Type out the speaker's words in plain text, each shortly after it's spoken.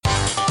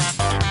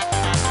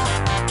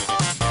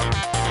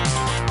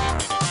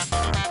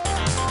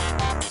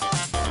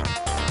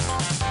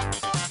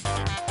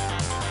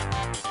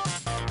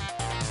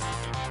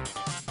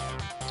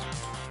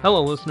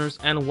Hello, listeners,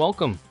 and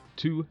welcome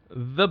to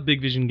the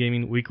Big Vision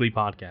Gaming Weekly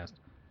Podcast.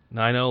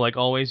 Now, I know, like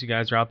always, you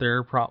guys are out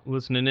there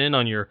listening in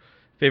on your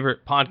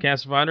favorite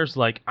podcast providers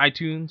like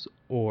iTunes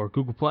or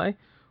Google Play,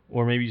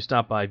 or maybe you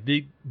stop by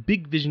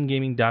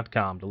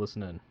bigvisiongaming.com to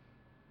listen in.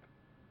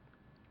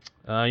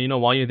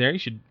 While you're there, you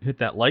should hit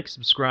that like,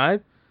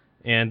 subscribe,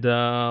 and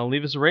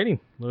leave us a rating.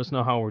 Let us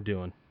know how we're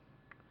doing.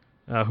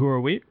 Who are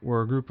we?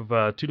 We're a group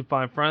of 2 to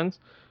 5 friends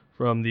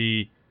from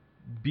the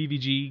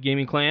BVG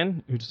Gaming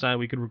Clan who decided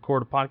we could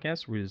record a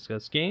podcast where we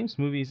discuss games,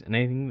 movies, and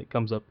anything that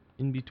comes up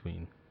in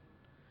between.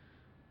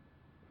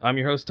 I'm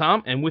your host,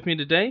 Tom, and with me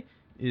today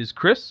is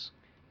Chris.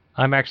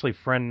 I'm actually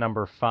friend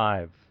number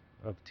 5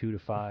 of 2 to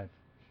 5.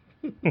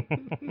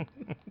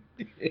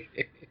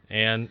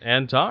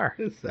 and Tar.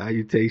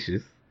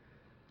 Salutations.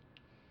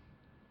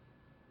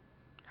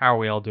 How are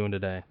we all doing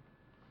today?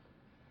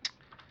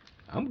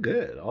 I'm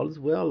good. All is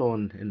well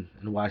in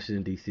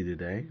Washington, D.C.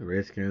 today.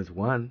 Redskins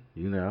won,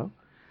 you know.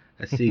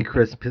 I see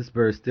Chris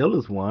Pittsburgh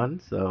Steelers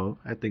won, so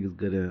I think it's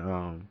good in,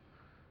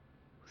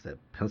 what's that,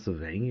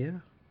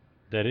 Pennsylvania?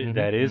 That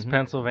is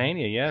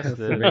Pennsylvania, yes.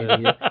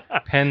 Pennsylvania.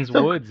 Penn's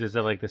Woods, as I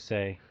like to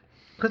say.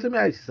 Because let me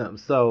ask you something.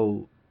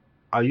 So,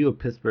 are you a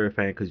Pittsburgh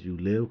fan because you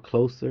live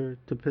closer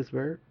to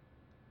Pittsburgh?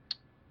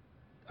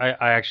 I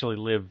actually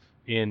live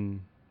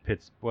in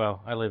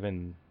I live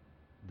in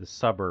the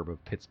suburb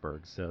of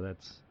Pittsburgh, so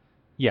that's,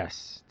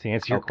 yes. To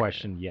answer your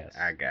question, yes.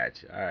 I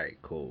got you. All right,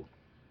 cool.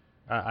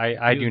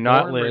 I do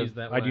not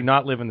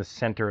live in the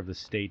center of the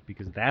state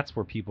because that's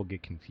where people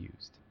get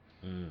confused.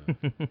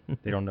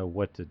 They don't know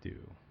what to do.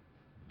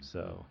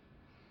 So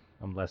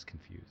I'm less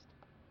confused.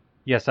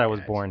 Yes, I was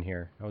born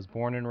here. I was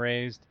born and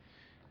raised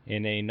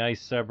in a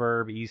nice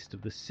suburb east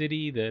of the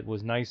city that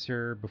was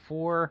nicer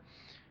before.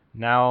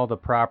 Now the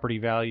property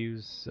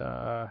values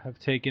have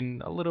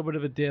taken a little bit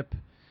of a dip,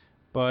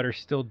 but are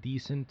still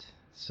decent.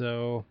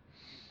 So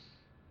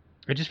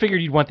I just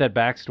figured you'd want that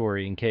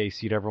backstory in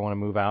case you'd ever want to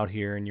move out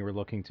here and you were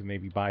looking to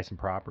maybe buy some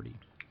property.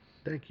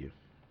 Thank you.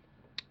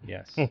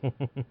 Yes.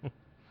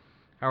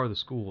 How are the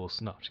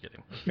schools? No, just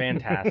kidding.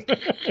 Fantastic.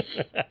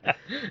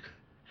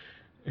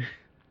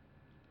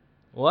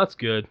 Well, that's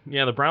good.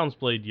 Yeah, the Browns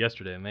played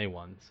yesterday and they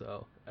won,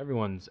 so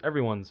everyone's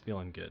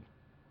feeling good.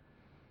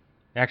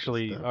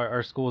 Actually,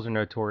 our schools are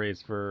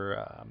notorious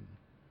for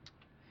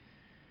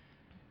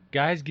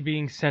guys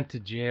being sent to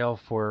jail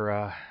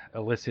for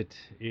illicit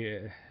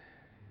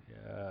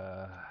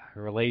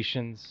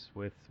relations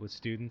with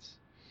students.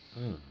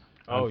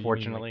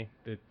 Unfortunately,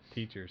 the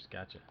teachers,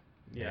 gotcha.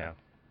 Yeah.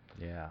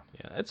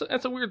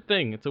 It's a weird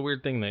thing. It's a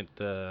weird thing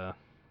that.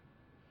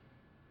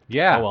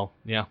 Yeah. Oh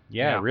well.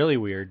 Yeah. Really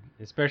weird,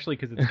 especially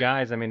because it's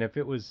guys. I mean, if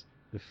it was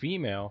the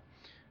female,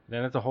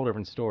 then that's a whole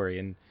different story,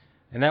 and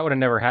that would have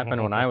never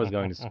happened when I was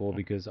going to school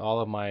because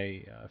all of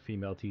my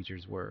female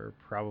teachers were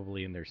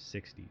probably in their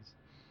 60s,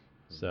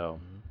 so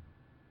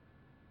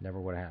never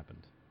would have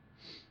happened.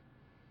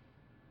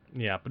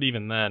 Yeah, but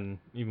even then,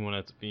 even when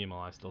it's a female,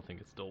 I still think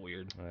it's still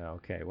weird.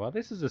 Okay, well,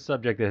 this is a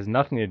subject that has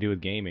nothing to do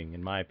with gaming,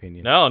 in my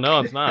opinion. No,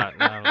 it's not.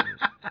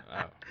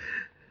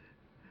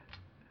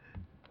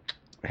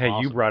 Hey,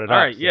 awesome. You brought it up. All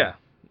up. right, so.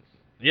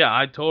 Yeah,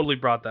 I totally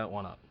brought that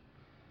one up.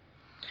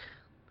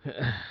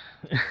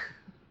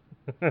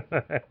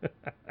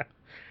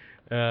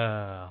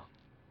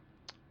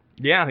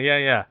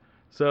 Yeah.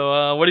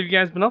 So, what have you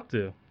guys been up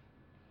to?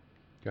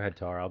 Go ahead,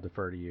 Tar. I'll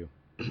defer to you.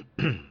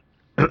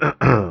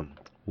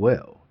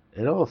 Well,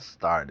 it all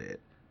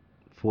started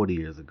 40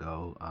 years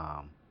ago,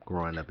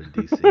 growing up in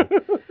D.C.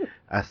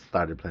 I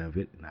started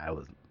playing I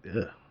was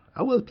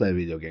playing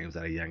video games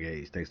at a young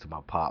age thanks to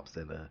my pops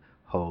and the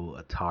whole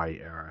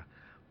Atari era.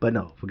 But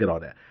no, forget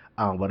all that.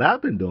 What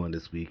I've been doing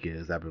this week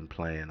is I've been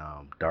playing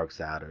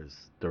Darksiders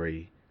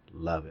 3.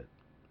 Love it.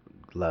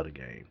 Love the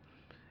game.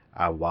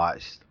 I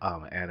watched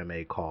an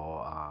anime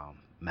called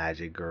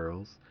Magic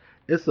Girls.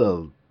 It's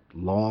a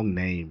long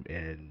name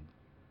in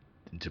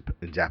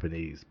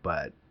Japanese,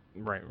 but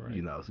right.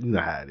 You know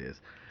how it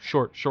is.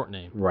 Short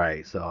name.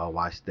 Right. So I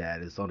watched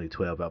that. It's only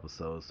 12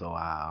 episodes, so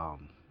I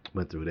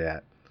went through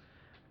that.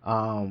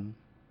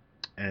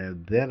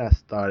 And then I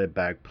started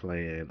back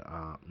playing.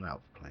 I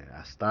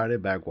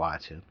started back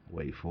watching.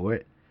 Wait for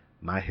it.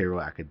 My Hero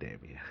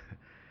Academia.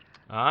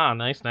 Ah,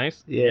 nice.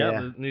 Yeah.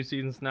 The new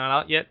season's not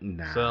out yet.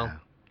 Nah. So.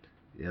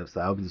 Yeah.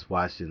 So I was just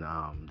watching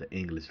the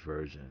English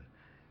version.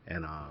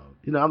 And,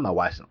 I'm not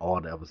watching all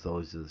the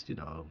episodes, just,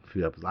 a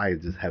few episodes. I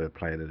just have it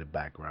playing in the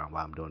background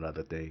while I'm doing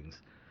other things.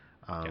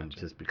 Gotcha.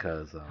 Just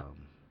because.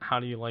 How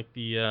do you like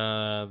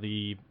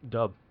the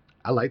dub?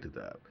 I like the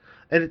dub.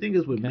 And the thing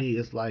is with me,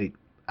 it's like,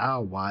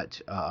 I'll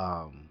watch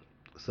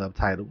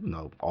subtitle,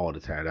 all the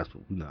time. That's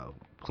what,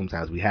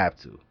 sometimes we have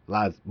to.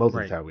 Most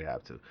of the time we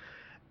have to.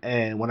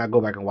 And when I go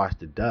back and watch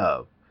the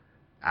dub,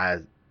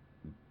 I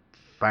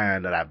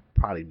find that I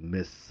probably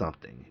missed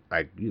something.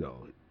 Like,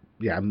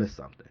 I missed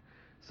something.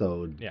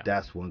 So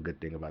that's one good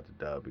thing about the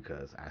dub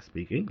because I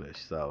speak English.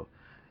 So,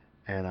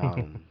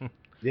 and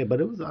yeah, but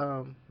it was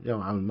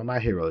My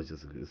Hero is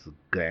it's a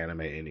good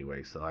anime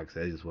anyway. So like I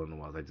said, it's just one of the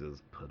ones I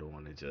just put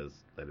on and just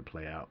let it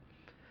play out.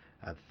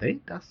 I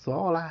think that's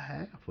all I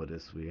have for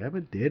this week. I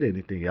haven't did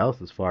anything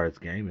else as far as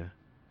gaming.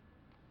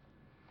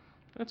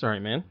 That's all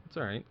right, man. It's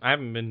all right. I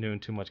haven't been doing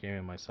too much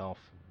gaming myself.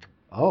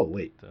 Oh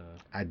wait,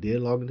 I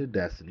did log into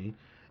Destiny,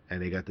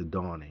 and they got the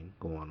Dawning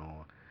going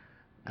on.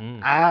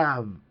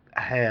 I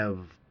have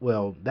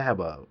they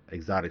have a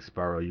exotic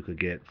sparrow you could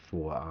get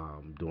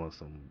for doing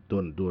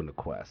the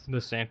quest.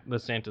 The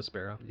Santa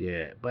Sparrow.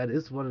 Yeah, but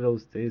it's one of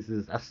those things.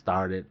 Is I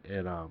started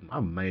and I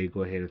may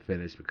go ahead and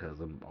finish because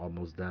I'm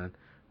almost done.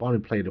 But I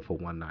only played it for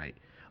one night.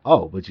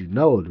 Oh, but the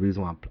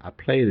reason why I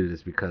played it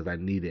is because I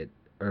needed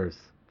Earth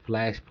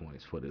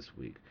flashpoints for this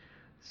week.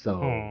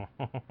 So,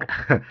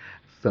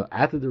 so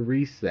after the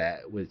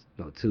reset,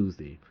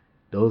 Tuesday,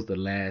 those are the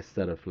last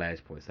set of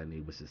flashpoints I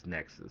need, which is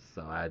Nexus.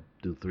 So I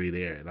do 3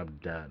 there, and I'm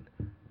done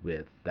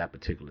with that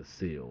particular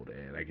sealed,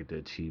 and I get the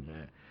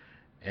achievement.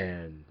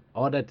 And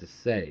all that to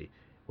say,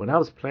 when I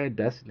was playing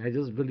Destiny, I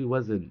just really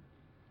wasn't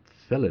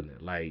feeling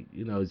it. Like,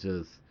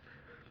 just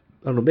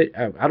I don't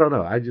know. I don't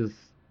know. I just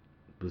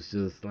was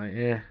just like,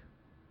 eh.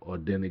 Or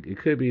then it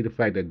could be the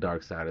fact that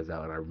Darksiders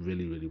out, and I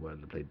really, really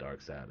wanted to play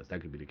Darksiders. That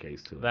could be the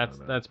case too.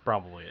 That's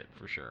probably it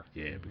for sure.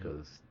 Yeah,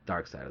 because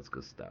Darksiders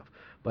good stuff.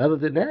 But other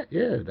than that,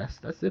 yeah,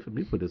 that's it for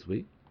me for this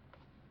week.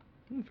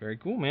 Very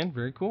cool, man.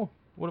 Very cool.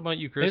 What about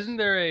you, Chris? Isn't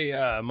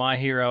there a My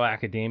Hero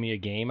Academia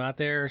game out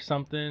there or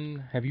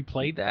something? Have you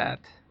played that?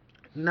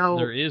 No.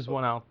 There is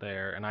one out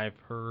there, and I've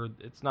heard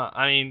it's not.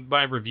 I mean,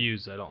 by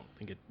reviews, I don't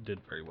think it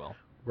did very well.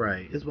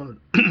 Right. It's one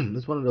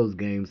of those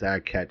games that I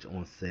catch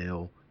on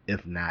sale.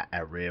 If not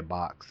at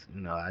Redbox,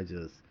 I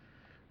just,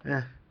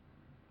 Yeah,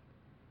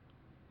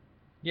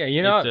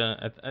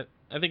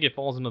 I think it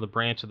falls into the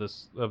branch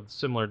of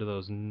similar to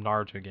those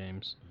Naruto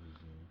games.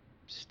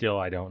 Still,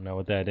 I don't know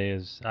what that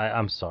is.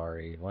 I'm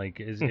sorry. Like,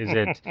 is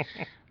it?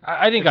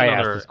 I think I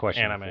asked this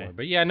question before,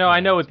 but yeah, no, I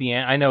know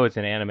I know it's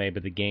an anime,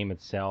 but the game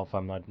itself,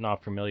 I'm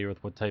not familiar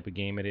with what type of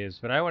game it is.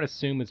 But I would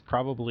assume it's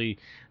probably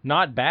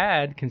not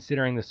bad,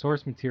 considering the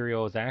source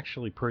material is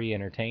actually pretty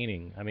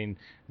entertaining. I mean,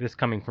 this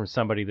coming from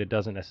somebody that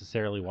doesn't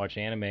necessarily watch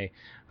anime,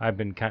 I've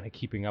been kind of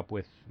keeping up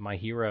with My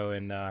Hero,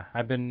 and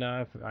I've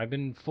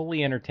been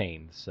fully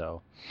entertained.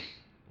 So,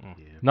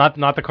 not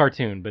the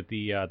cartoon, but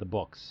the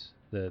books,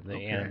 the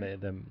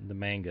anime, the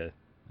manga,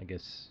 I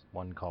guess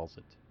one calls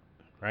it.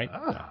 Right?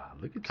 Ah,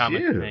 look at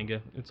Comic you. Manga.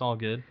 It's all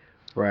good.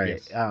 Right.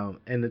 Yes.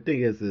 And the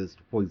thing is,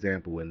 for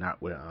example, when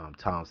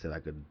Tom said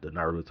like the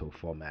Naruto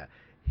format,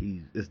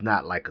 it's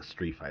not like a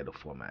Street Fighter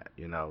format.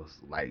 It's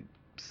like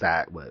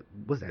what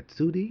was that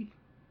 2D?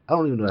 I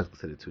don't even know if that's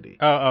considered 2D.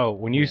 Oh,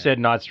 when you said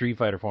not Street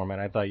Fighter format,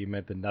 I thought you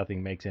meant that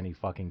nothing makes any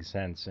fucking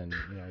sense. And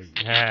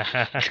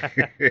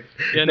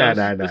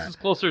This is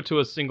closer to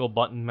a single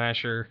button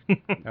masher.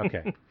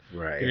 Okay.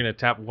 Right. You're gonna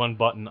tap one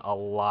button a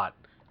lot.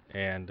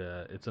 And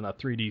it's in a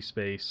 3D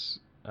space,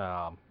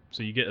 so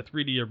you get a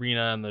 3D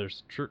arena, and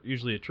there's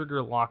usually a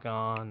trigger lock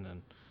on,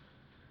 and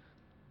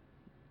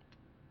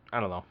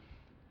I don't know.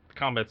 The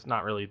combat's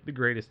not really the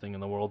greatest thing in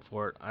the world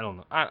for it. I don't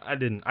know. I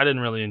didn't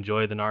really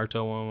enjoy the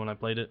Naruto one when I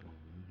played it.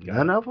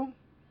 None of them?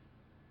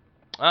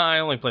 I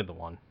only played the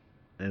one.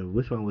 And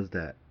which one was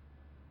that?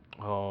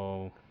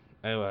 Oh,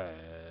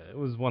 it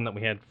was one that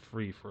we had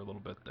free for a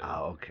little bit there.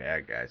 Oh, okay, I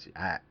got you.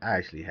 I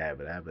actually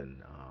have it. I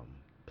haven't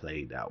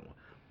played that one.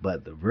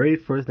 But the very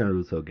first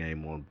Naruto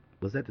game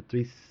was that the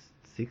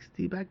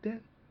 360 back then?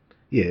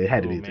 Yeah, it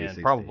had to be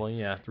 360. Probably,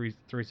 yeah.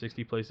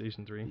 360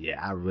 PlayStation 3. Yeah,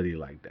 I really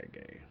liked that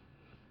game.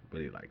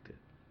 Really liked it.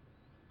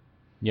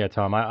 Yeah,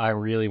 Tom, I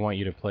really want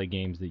you to play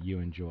games that you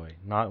enjoy,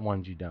 not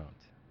ones you don't.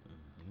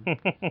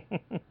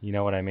 Mm-hmm. You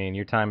know what I mean?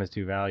 Your time is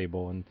too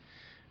valuable, and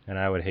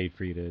I would hate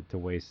for you to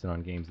waste it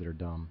on games that are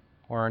dumb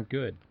or aren't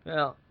good.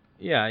 Well,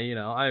 yeah,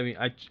 I mean,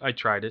 I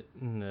tried it,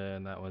 and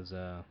that was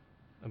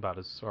about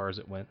as far as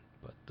it went.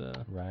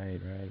 But Right.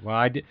 Well,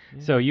 I did.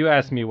 Yeah. So you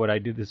asked me what I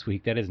did this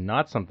week. That is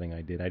not something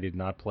I did. I did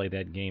not play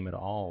that game at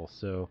all.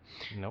 So,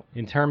 nope.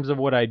 In terms of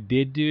what I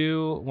did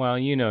do, well,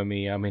 you know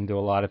me. I'm into a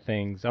lot of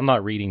things. I'm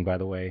not reading, by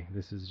the way.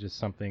 This is just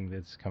something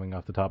that's coming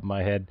off the top of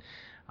my head.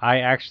 I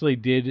actually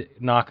did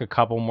knock a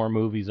couple more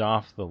movies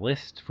off the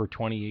list for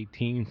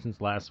 2018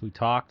 since last we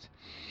talked,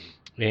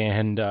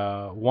 and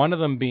one of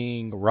them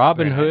being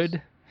Robin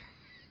Hood.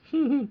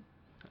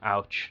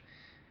 Ouch.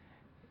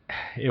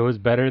 It was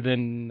better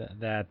than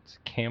that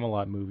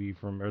Camelot movie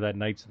or that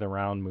Knights of the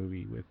Round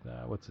movie with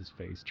what's his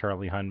face,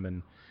 Charlie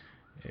Hunman.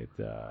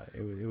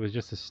 It was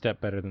just a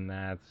step better than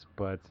that,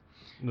 but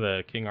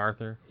the King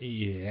Arthur.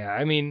 Yeah,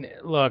 I mean,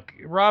 look,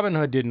 Robin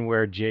Hood didn't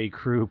wear J.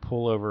 Crew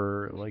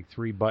pullover like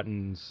 3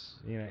 buttons.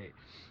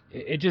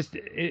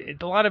 A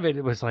lot of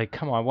it was like,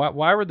 come on,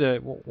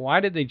 why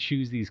did they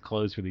choose these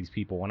clothes for these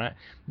people?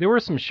 There were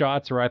some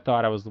shots where I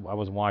thought I was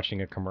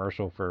watching a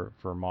commercial for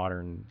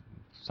modern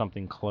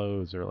something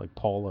clothes or like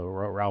Polo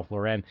or Ralph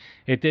Lauren.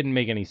 It didn't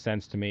make any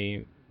sense to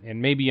me,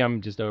 and maybe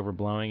I'm just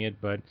overblowing it,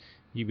 but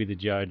you be the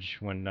judge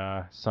when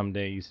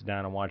someday you sit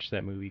down and watch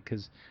that movie,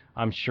 because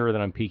I'm sure that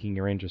I'm piquing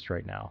your interest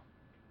right now.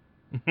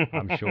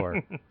 I'm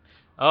sure.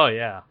 Oh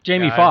yeah,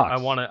 Jamie Foxx.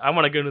 I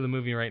want to go to the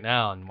movie right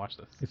now and watch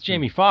this. It's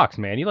Jamie Foxx,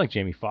 man. You like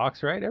Jamie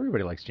Foxx, right?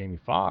 Everybody likes Jamie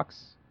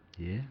Foxx.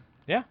 Yeah.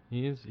 Yeah,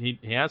 he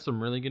has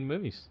some really good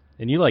movies.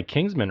 And you like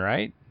Kingsman,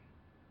 right?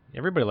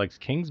 Everybody likes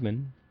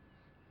Kingsman.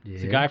 Yeah.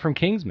 It's a guy from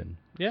Kingsman.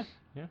 Yeah.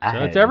 So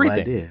it's everything.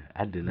 No idea.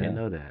 I did not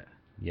know that.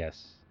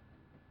 Yes.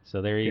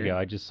 So there you go.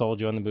 I just sold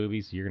you on the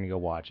movie, so you're gonna go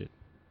watch it.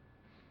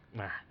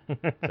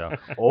 So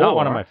not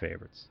one of my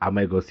favorites. I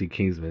may go see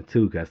Kingsman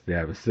 2 because they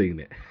haven't seen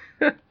it.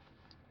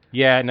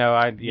 Yeah, no,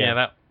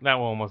 that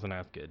one wasn't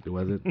as good.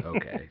 Was it?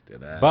 Okay.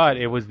 But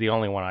it was the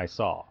only one I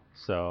saw,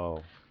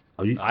 so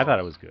I thought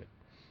it was good.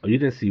 Oh, you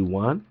didn't see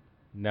one?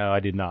 No, I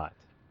did not.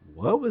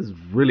 What was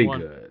really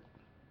good?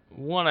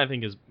 One I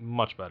think is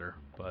much better,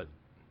 but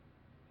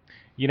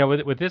you know,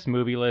 with this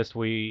movie list,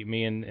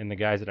 me and the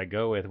guys that I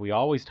go with, we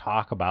always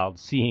talk about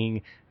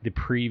seeing the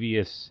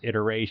previous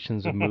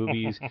iterations of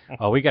movies.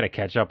 Oh, we got to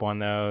catch up on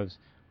those.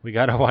 We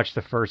got to watch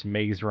the first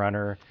Maze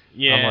Runner.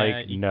 Yeah. I'm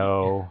like,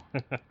 no,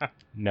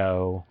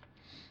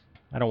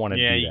 I don't want to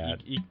do that.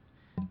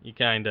 You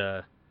kind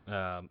of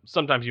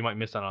sometimes you might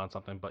miss out on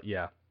something, but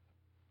yeah,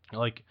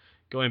 like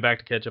going back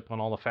to catch up on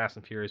all the Fast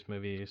and Furious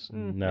movies,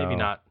 maybe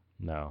not.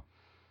 No,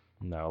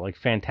 like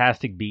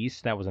Fantastic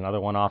Beasts, that was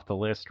another one off the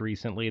list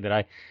recently that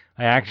I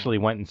actually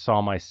went and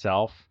saw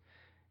myself.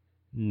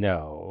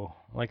 No,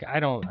 like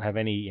I don't have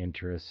any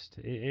interest.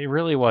 It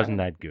really wasn't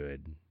that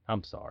good.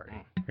 I'm sorry.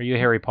 Are you a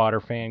Harry Potter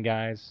fan,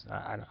 guys?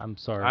 I'm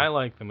sorry. I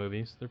like the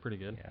movies. They're pretty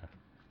good.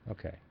 Yeah.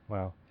 Okay.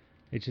 Well,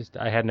 it's just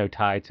I had no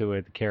tie to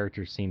it. The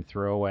characters seemed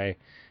throwaway,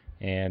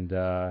 and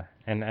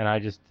I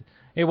just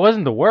it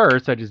wasn't the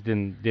worst. I just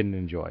didn't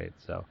enjoy it.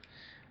 So.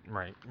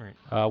 Right.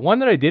 One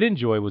that I did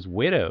enjoy was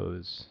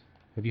Widows.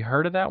 Have you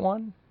heard of that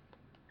one?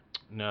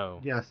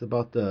 No. Yeah, it's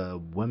about the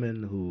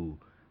women who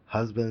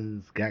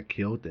husbands got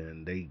killed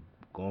and they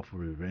going for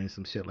revenge,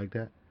 some shit like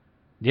that.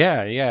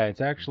 Yeah,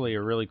 it's actually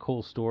a really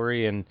cool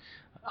story, and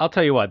I'll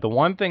tell you what, the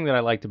one thing that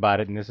I liked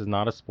about it, and this is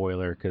not a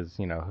spoiler because,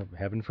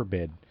 heaven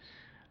forbid,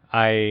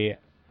 I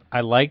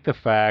like the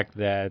fact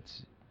that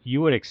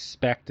you would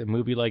expect a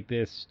movie like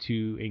this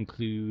to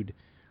include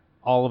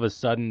all of a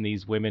sudden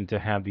these women to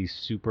have these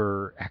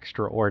super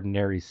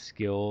extraordinary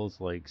skills,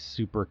 like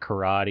super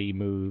karate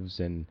moves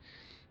and,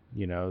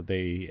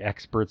 they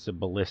experts at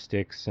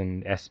ballistics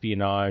and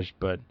espionage,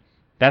 but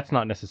that's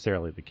not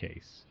necessarily the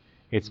case.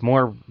 It's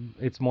more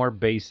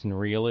based in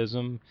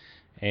realism,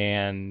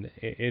 and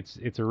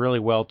it's a really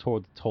well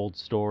told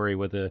story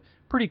with a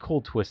pretty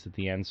cool twist at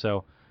the end.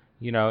 So,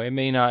 it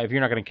may not, if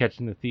you're not going to catch it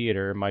in the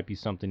theater, it might be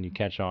something you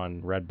catch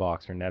on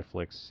Redbox or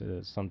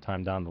Netflix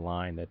sometime down the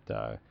line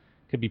that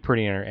could be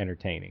pretty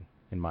entertaining,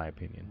 in my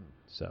opinion.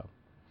 So,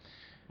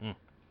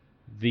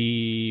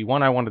 the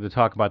one I wanted to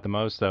talk about the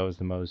most, though, is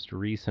the most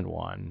recent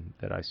one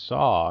that I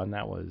saw, and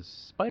that was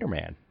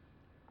Spider-Man.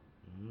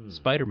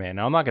 Spider-Man.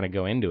 Now, I'm not going to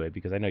go into it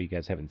because I know you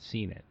guys haven't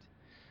seen it,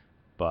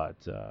 but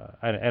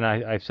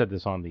I've said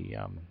this on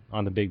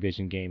the Big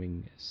Vision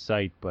Gaming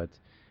site, but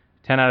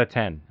 10 out of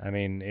 10. I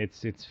mean,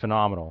 it's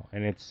phenomenal,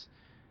 and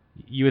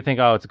you would think,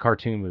 oh, it's a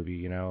cartoon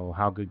movie.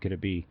 How good could it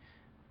be?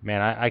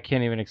 Man, I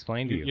can't even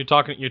explain to you. You're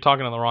talking to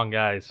the wrong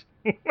guys.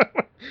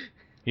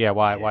 Yeah,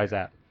 why is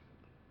that?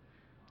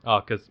 Oh,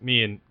 because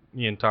me and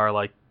Tar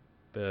like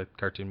the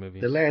cartoon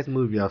movies. The last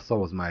movie I saw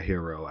was My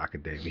Hero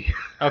Academia.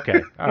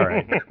 Okay, all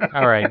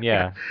right,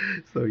 yeah.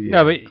 So yeah.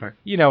 No, but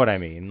you know what I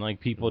mean.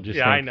 Like people just.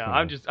 Yeah, think,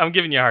 I know. I'm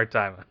giving you a hard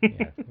time.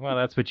 Yeah. Well,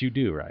 that's what you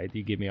do, right?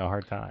 You give me a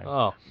hard time.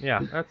 Oh, yeah.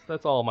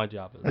 That's all my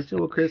job is. Actually,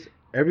 well, Chris,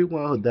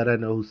 everyone that I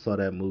know who saw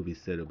that movie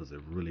said it was a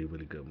really,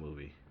 really good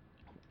movie.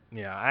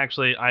 Yeah,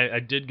 actually, I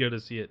did go to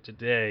see it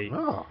today,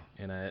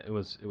 and it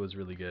was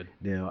really good.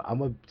 Now, I'm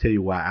gonna tell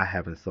you why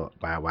I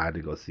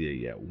didn't go see it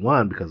yet.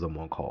 One, because I'm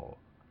on call.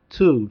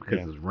 Two,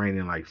 because it's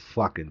raining like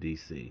fucking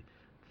DC.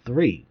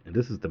 Three, and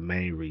this is the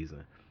main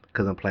reason,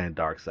 because I'm playing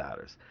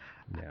Darksiders.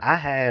 Yeah. I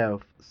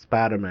have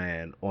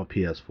Spider-Man on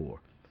PS4,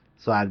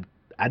 so I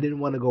didn't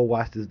want to go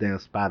watch this damn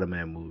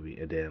Spider-Man movie,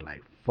 and then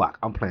fuck,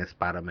 I'm playing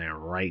Spider-Man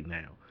right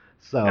now.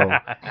 So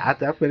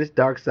after I finish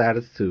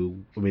Darksiders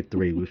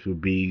 3, which will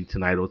be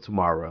tonight or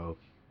tomorrow,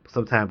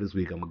 sometime this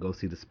week, I'm gonna go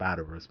see the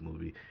Spider-Verse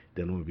movie.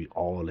 Then I'm gonna be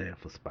all in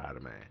for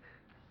Spider-Man.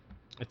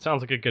 It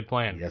sounds like a good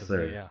plan. Yes,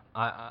 sir. Yeah,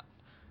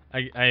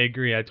 I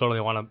agree. I totally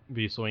want to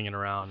be swinging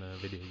around in a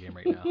video game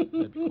right now.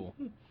 That'd be cool.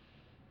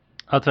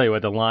 I'll tell you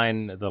what, the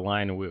line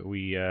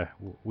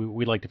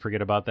we like to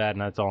forget about that, and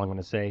that's all I'm going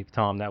to say.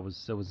 Tom, that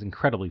was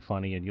incredibly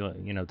funny,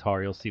 and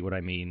Tar, you'll see what I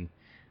mean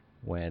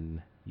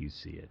when you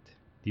see it.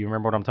 Do you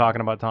remember what I'm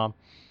talking about, Tom?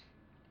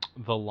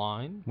 The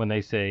line? When they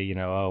say,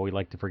 oh, we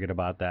like to forget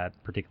about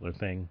that particular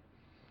thing.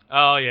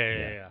 Oh,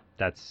 yeah.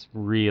 That's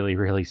really,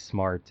 really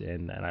smart,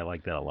 and I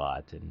like that a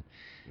lot. And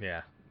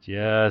yeah.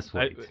 Just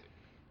wait.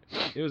 I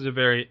think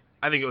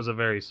it was a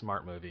very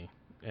smart movie,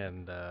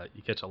 and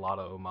you catch a lot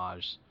of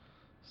homage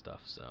stuff,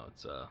 so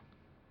it's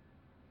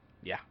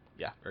yeah,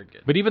 very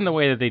good. But even the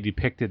way that they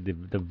depicted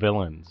the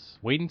villains,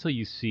 wait until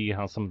you see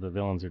how some of the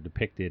villains are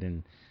depicted,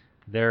 and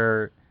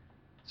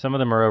some of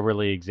them are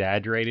overly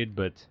exaggerated,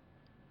 but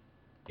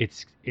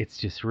it's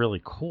just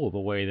really cool the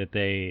way that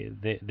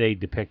they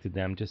depicted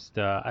them. Just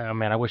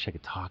I wish I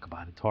could talk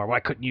about it, Tor. Why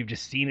couldn't you have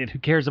just seen it? Who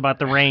cares about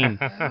the rain?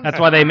 That's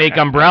why they make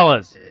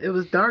umbrellas. It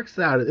was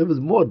Darksiders. It was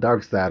more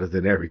Darksiders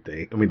than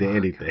everything. I mean, than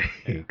anything.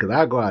 Because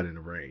I go out in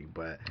the rain,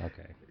 but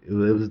okay, it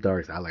was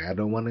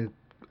Darksiders.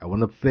 I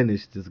want to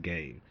finish this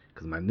game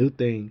because my new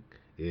thing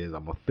is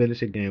I'm gonna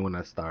finish a game when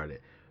I start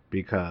it,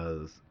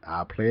 because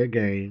I play a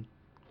game,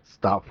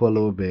 stop for a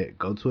little bit,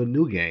 go to a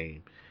new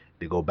game.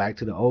 They go back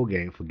to the old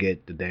game, forget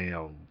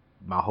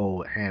my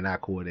whole hand-eye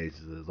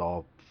coordination is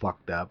all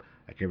fucked up.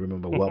 I can't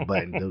remember what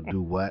button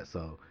do what.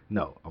 So,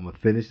 no, I'm going to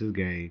finish this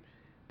game.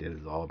 Then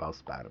it's all about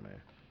Spider-Man.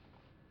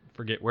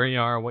 Forget where you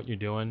are, what you're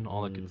doing,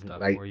 all that good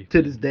stuff. Like,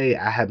 to this day,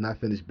 I have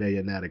not finished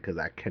Bayonetta because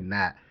I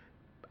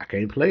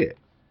can't play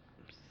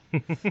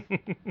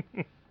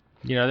it.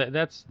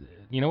 That's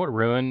what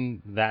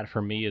ruined that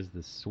for me is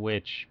the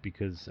Switch,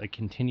 because I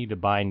continue to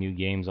buy new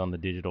games on the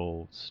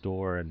digital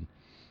store, and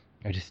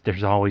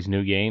there's always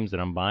new games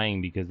that I'm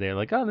buying because they're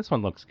like, oh, this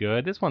one looks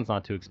good. This one's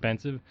not too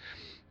expensive.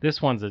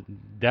 This one's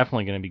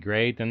definitely going to be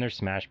great. Then there's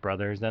Smash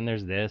Brothers. Then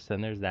there's this.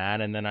 Then there's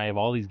that. And then I have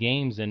all these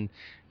games, and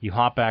you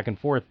hop back and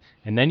forth.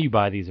 And then you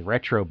buy these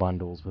retro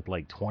bundles with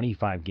like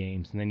 25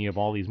 games, and then you have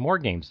all these more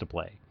games to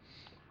play.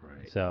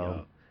 Right.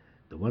 So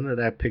the one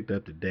that I picked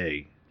up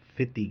today,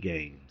 50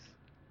 games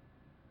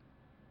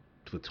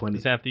for 20.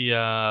 Is that the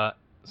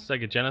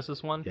Sega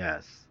Genesis one?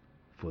 Yes,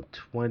 for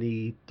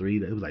 $23.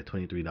 It was like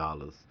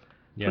 $23.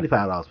 Yeah.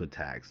 $25 with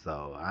tax.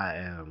 So I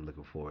am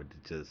looking forward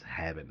to just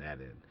having that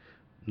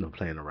and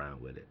playing around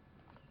with it.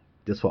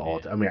 Just for all.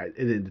 I mean,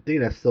 the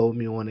thing that sold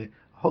me on it.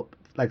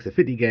 Like I said,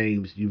 50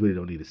 games. You really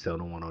don't need to sell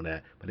no one on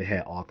that. But they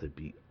had Altered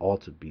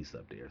Beast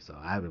up there. So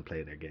I haven't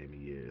played that game in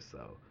years.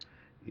 So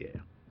yeah.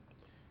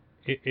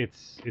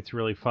 It's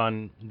really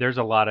fun. There's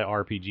a lot of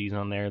RPGs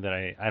on there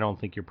that I don't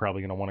think you're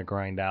probably going to want to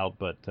grind out,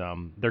 but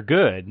they're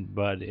good.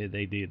 But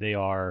they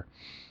are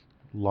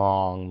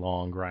long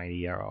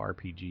grindy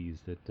RPGs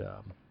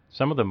that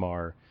some of them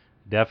are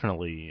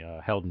definitely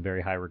held in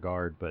very high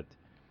regard, but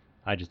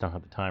I just don't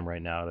have the time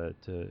right now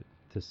to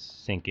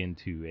sink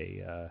into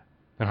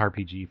an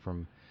RPG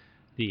from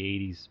the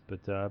 80s,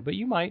 but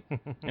you might,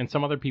 and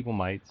some other people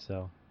might.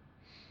 So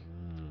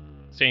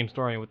same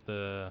story with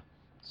the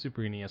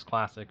Super NES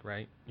Classic,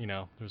 right?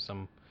 There's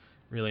some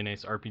really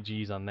nice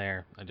RPGs on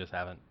there. I just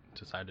haven't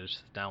decided to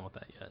sit down with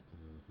that yet.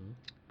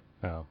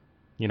 Oh.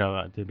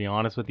 To be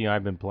honest with you,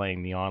 I've been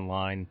playing the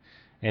online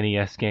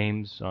NES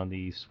games on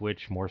the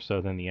Switch more so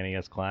than the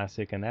NES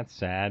Classic, and that's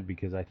sad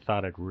because I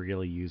thought I'd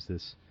really use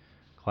this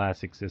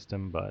Classic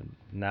system, but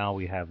now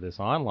we have this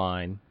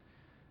online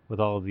with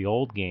all of the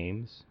old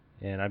games,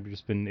 and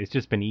it's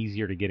just been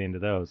easier to get into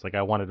those. Like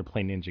I wanted to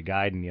play Ninja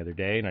Gaiden the other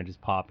day, and I just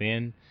pop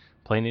in,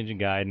 play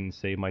Ninja Gaiden,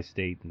 save my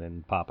state, and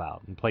then pop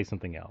out and play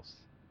something else.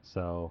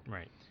 So,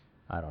 right.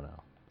 I don't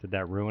know. Did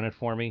that ruin it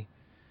for me?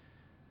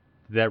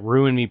 That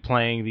ruined me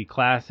playing the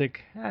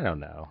Classic? I don't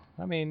know.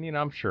 I mean,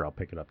 I'm sure I'll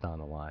pick it up down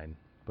the line,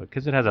 but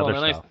because it has other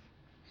stuff.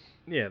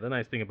 The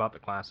nice thing about the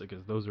Classic is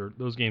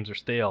those games are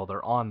stale.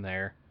 They're on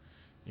there,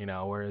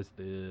 whereas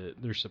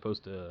they're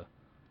supposed to,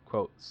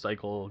 quote,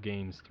 cycle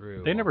games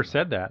through. They never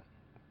said that.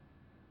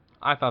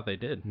 I thought they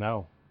did.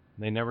 No,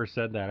 they never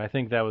said that. I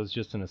think that was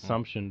just an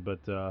assumption,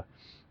 but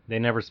they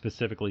never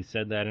specifically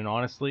said that. And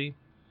honestly,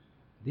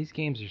 these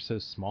games are so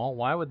small.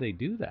 Why would they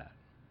do that?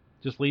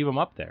 Just leave them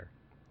up there.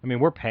 I mean,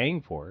 we're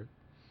paying for it.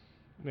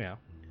 Yeah.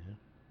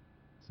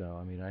 So,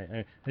 I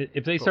mean,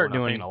 if they start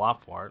doing paying a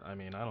lot for it, I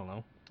mean, I don't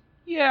know.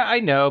 Yeah, I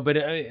know, but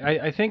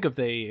I think if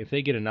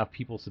they get enough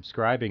people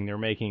subscribing, they're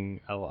making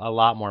a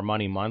lot more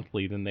money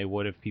monthly than they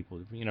would if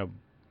people,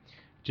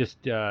 just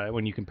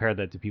when you compare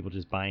that to people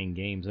just buying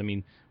games. I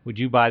mean, would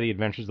you buy the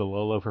Adventures of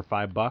Lolo for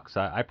 $5?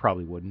 I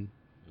probably wouldn't,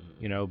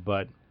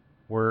 but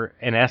we're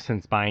in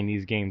essence buying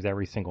these games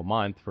every single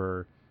month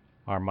for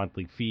our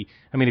monthly fee.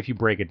 I mean, if you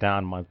break it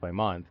down month by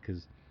month,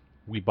 because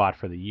we bought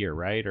for the year,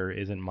 right? Or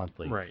isn't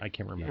monthly? Right. I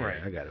can't remember. Right.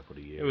 I got it for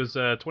the year. It was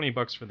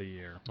 $20 for the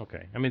year.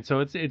 Okay. I mean, so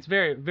it's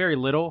very, very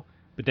little,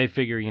 but they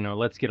figure,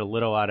 let's get a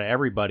little out of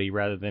everybody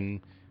rather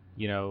than,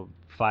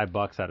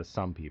 $5 out of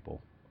some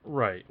people.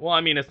 Right. Well,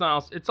 I mean,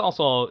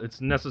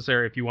 it's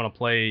necessary if you want to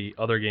play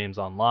other games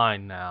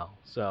online now.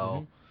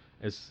 So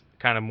it's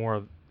kind of more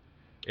of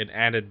an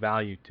added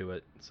value to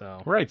it.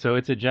 So right. So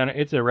it's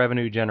a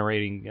revenue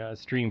generating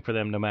stream for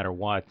them no matter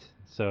what.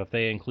 So if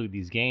they include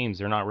these games,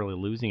 they're not really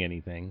losing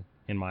anything,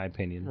 in my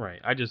opinion. Right.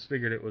 I just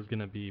figured it was going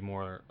to be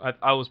more.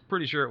 I was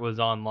pretty sure it was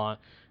online,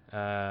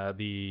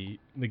 the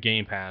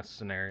Game Pass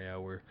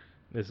scenario where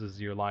this is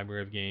your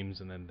library of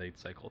games and then they'd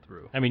cycle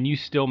through. I mean, you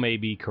still may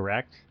be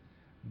correct,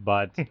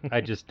 but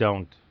I just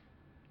don't.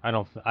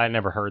 I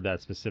never heard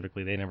that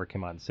specifically. They never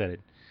came out and said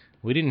it.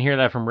 We didn't hear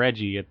that from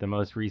Reggie at the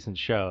most recent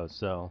show,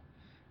 so.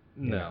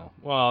 No. Yeah.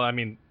 Well, I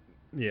mean,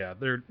 yeah,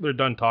 they're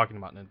done talking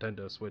about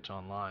Nintendo Switch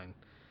Online.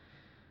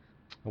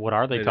 What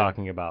are they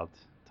talking about,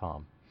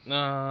 Tom?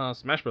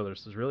 Smash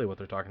Brothers is really what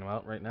they're talking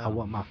about right now. I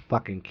want my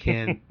fucking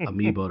Ken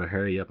amiibo to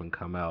hurry up and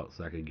come out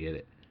so I can get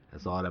it.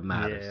 That's all that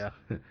matters.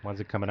 Yeah. When's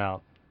it coming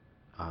out?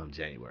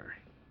 January.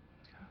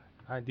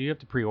 Do you have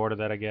to pre-order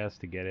that, I guess,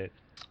 to get it?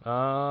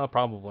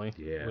 Probably.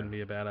 Yeah. Wouldn't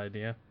be a bad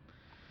idea.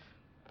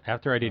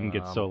 After I didn't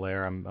get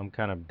Solaire, I'm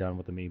kind of done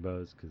with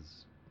Amiibos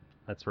because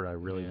that's what I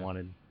really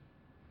wanted.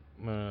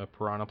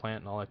 Piranha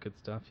Plant and all that good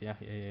stuff. Yeah.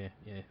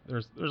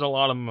 There's a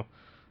lot of them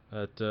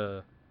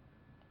that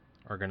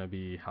are gonna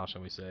be, how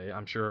shall we say?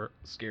 I'm sure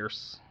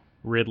scarce.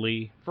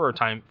 Ridley for a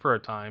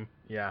time.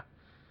 Yeah.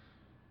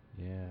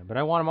 Yeah, but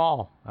I want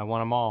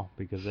them all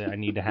because I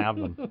need to have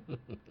them.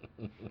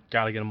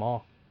 Gotta get them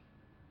all.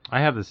 I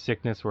have the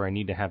sickness where I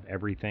need to have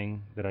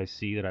everything that I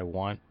see that I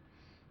want,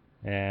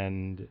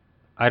 and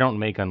I don't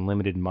make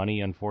unlimited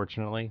money,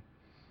 unfortunately.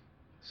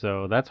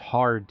 So that's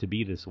hard to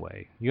be this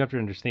way. You have to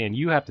understand.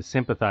 You have to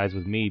sympathize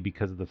with me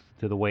because of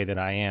the way that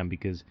I am,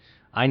 because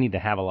I need to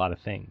have a lot of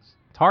things.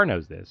 Tar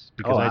knows this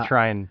because I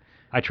try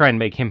and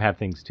make him have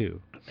things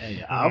too.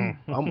 Hey, I'm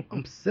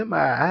semi.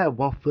 I have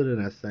one foot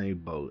in that same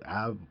boat.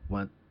 I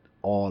want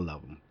all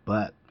of them,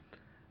 but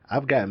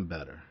I've gotten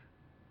better.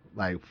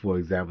 Like, for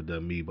example, the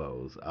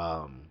Amiibos.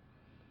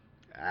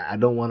 I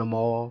don't want them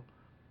all,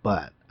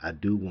 but I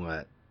do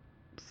want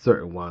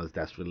certain ones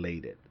that's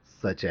related,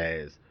 such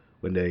as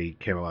when they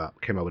came out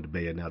with the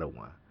Bayonetta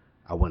one.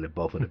 I wanted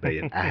both of the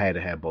Bayonetta. I had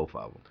to have both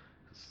of them.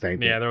 Same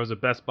thing. Yeah, there was a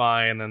Best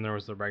Buy, and then there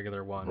was the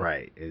regular one.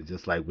 Right. It's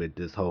just like with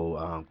this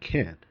whole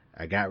Ken.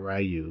 I got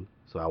Ryu,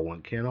 so I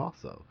want Ken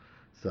also.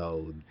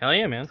 So hell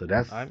yeah, man. So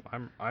that's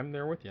I'm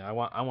there with you. I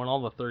want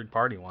all the third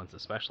party ones,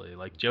 especially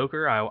like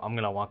Joker. I'm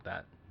gonna want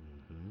that.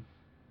 Mm-hmm.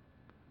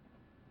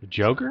 The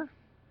Joker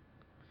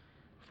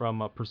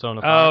from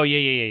Persona 5. Oh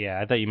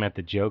yeah. I thought you meant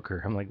the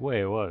Joker. I'm like,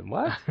 wait, what?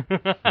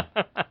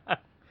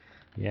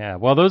 Yeah.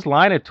 Well, those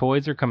line of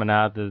toys are coming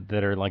out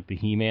that are like the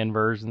He-Man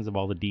versions of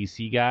all the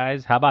DC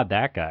guys. How about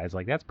that, guys?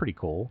 Like, that's pretty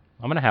cool.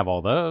 I'm gonna have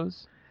all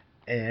those.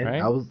 And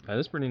right? That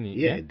is pretty neat.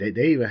 Yeah,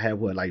 they even have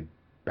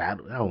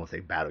battle. I don't want to say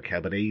battle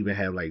cat, but they even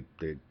have like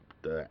the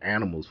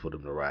animals for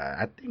them to ride.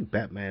 I think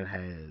Batman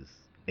has.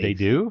 They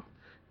do.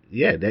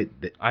 Yeah,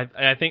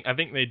 I think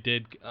they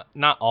did.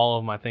 Not all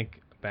of them. I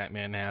think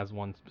Batman has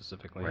one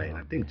specifically. Right.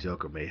 I think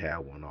Joker may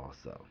have one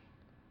also.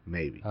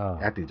 Maybe. Oh.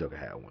 I think Joker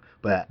had one.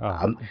 But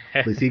but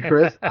see,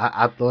 Chris,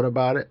 I thought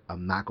about it.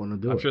 I'm not going to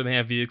do it. I'm sure they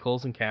have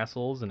vehicles and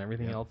castles and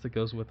everything else that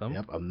goes with them.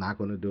 Yep, I'm not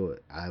going to do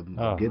it. I'm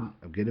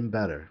getting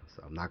better,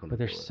 so I'm not going to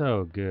do it. But they're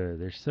so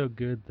good. They're so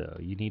good, though.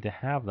 You need to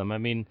have them. I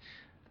mean,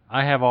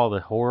 I have all the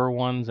horror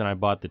ones, and I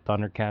bought the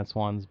Thundercats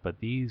ones,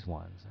 but these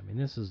ones, I mean,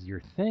 this is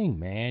your thing,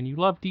 man. You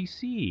love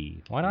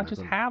DC. Why not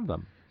just have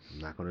them? I'm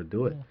not going to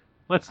do it.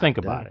 Let's think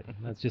about it.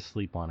 Let's just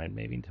sleep on it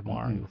maybe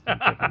tomorrow. Nope,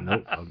 I'm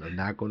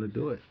not going to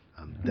do it.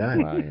 I'm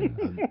done. I'm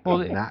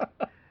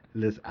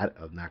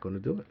not going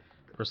to do it.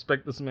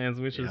 Respect this man's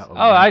wishes. Yeah,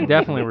 I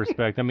definitely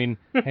respect. I mean,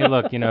 hey,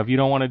 look, if you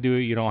don't want to do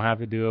it, you don't have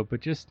to do it.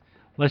 But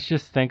let's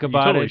just think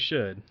about it. You totally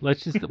should.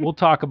 We'll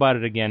talk about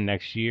it again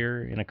next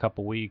year in a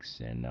couple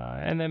weeks, and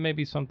then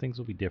maybe some things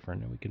will be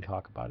different, and we can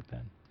talk about it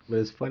then. But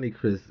it's funny,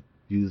 Chris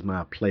used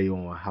my play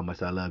on how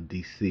much I love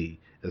DC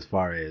as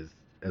far as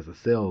a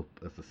sales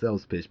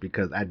pitch,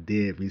 because I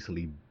did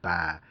recently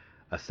buy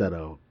a set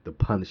of the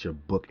Punisher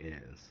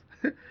bookends.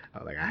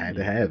 I had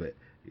to have it,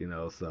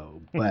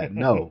 so, but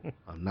no,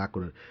 I'm not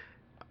going to.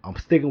 I'm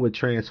sticking with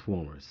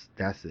Transformers.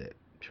 That's it.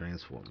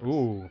 Transformers.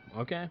 Ooh,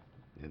 okay.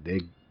 And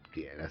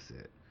that's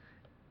it.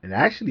 And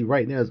actually,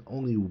 right now, there's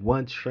only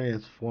one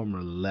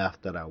Transformer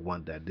left that I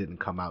want that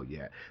didn't come out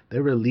yet.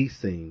 They're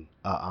releasing,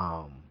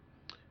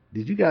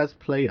 did you guys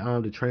play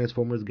the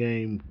Transformers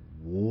game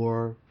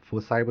War for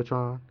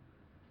Cybertron?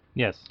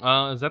 Yes.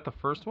 Is that the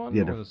first one?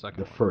 Yeah, or the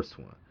second one? The first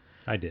one.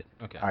 I did.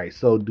 Okay. All right.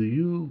 So, do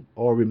you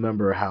all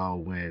remember how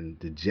when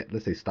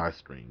let's say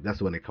Starscream, that's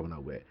the one they're coming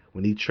out with,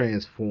 when he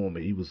transformed,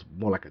 he was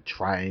more like a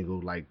triangle,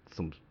 like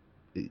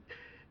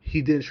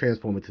he didn't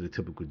transform into the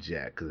typical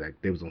jet because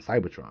they was on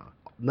Cybertron.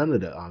 None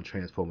of the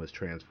Transformers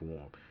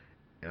transformed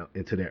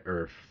into their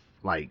Earth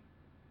like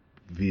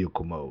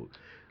vehicle mode.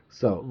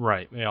 So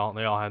right, they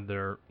all had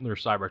their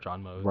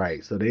Cybertron modes.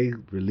 Right. So they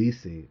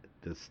releasing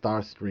the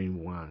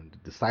Starscream one,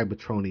 the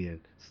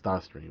Cybertronian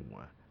Starscream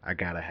one. I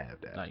gotta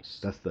have that. Nice.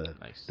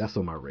 That's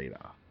on my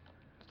radar.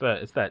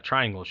 It's that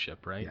triangle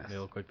ship, right? Yes. They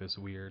look like this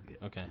weird.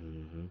 Okay.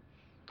 Mm-hmm.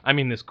 I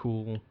mean, this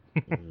cool.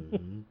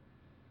 Mm-hmm.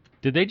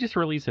 Did they just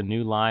release a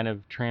new line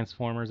of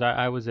Transformers?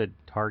 I was at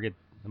Target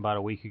about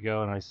a week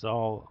ago, and I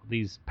saw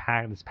this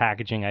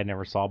packaging I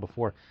never saw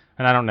before.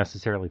 And I don't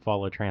necessarily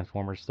follow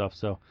Transformers stuff,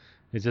 so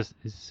is this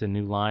a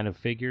new line of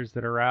figures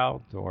that are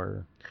out,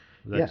 or?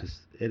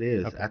 Yes, it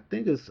is. Okay. I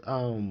think it's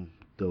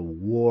the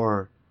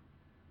War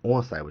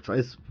on Cybertron.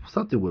 It's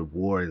something with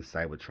War in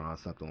Cybertron,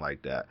 something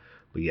like that.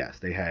 But yes,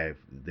 they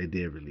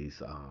did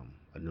release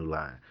a new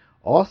line.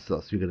 Also,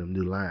 speaking of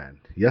new line,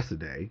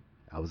 yesterday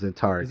I was in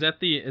Target.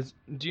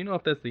 Do you know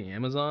if that's the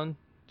Amazon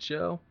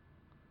show?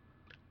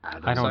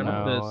 I don't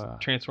know. The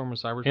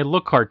Transformers Cybertron. It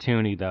looked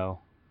cartoony though.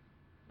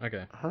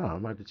 Okay.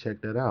 I'm about to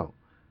check that out.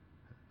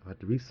 I have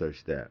to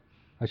research that.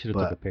 I should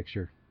have took a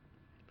picture.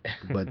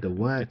 But the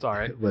one, it's all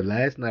right. But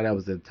last night I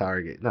was in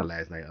Target. Not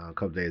last night. A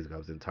couple days ago I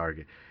was in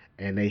Target,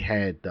 and they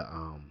had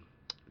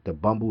the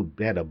Bumblebee.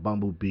 They had a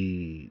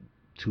Bumblebee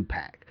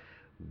 2-pack.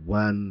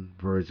 One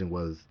version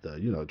was the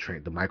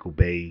the Michael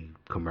Bay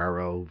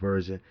Camaro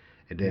version,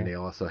 and then they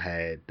also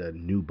had the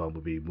new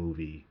Bumblebee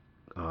movie,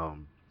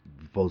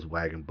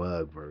 Volkswagen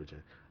Bug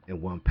version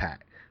in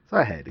 1-pack. So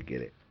I had to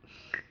get it.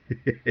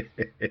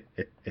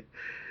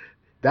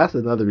 That's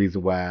another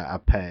reason why I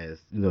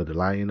passed, the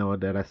Lion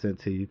that I sent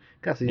to you.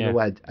 Cause you know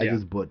what, I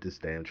just bought this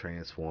damn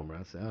Transformer.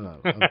 I said,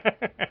 oh.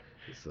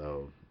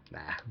 So nah.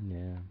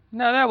 Yeah.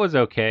 No, that was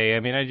okay. I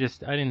mean, I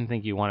didn't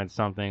think you wanted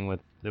something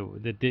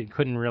that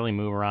couldn't really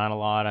move around a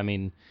lot. I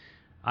mean,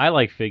 I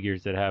like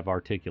figures that have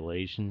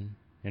articulation,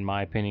 in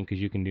my opinion, because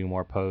you can do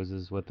more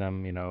poses with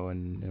them,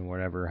 and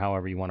whatever,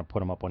 however you want to put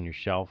them up on your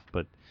shelf.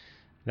 But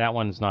that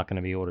one's not going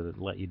to be able to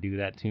let you do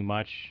that too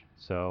much.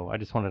 So I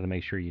just wanted to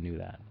make sure you knew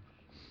that.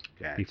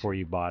 Gotcha. Before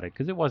you bought it,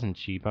 because it wasn't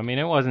cheap. I mean,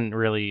 it wasn't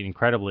really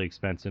incredibly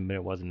expensive, but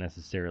it wasn't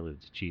necessarily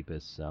the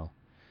cheapest. So,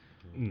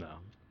 no.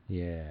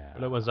 Yeah.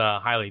 But it was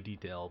highly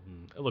detailed,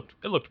 and it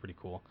looked pretty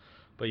cool.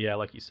 But yeah,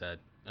 like you said,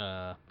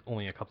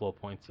 only a couple of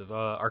points of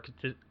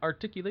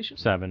articulation.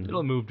 7. It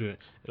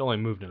only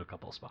moved in a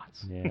couple of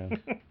spots. Yeah.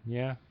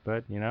 Yeah,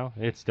 but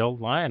it's still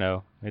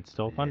Lion-O. It's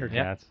still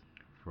Thundercats,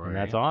 yeah. And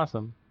that's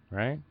awesome,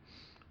 right?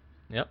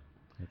 Yep.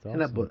 That's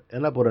awesome.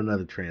 And I bought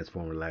another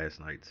Transformer last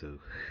night too.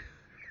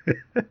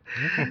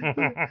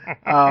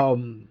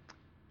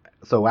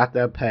 So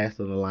after I passed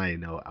on the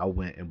Lion-O, I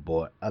went and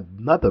bought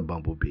another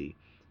Bumblebee.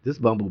 This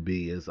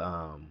Bumblebee is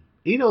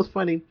it's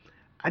funny.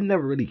 I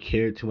never really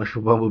cared too much for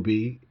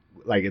Bumblebee,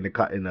 like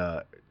when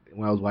I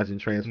was watching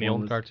Transformers. The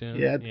old cartoon.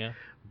 Yeah.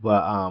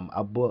 But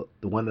I bought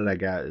the one that I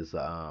got is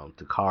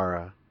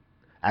Takara.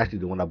 Actually,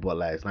 the one I bought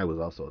last night was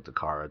also a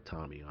Takara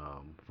Tommy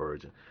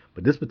version.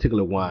 But this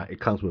particular one, it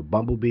comes with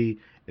Bumblebee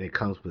and it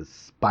comes with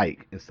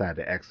Spike inside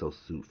the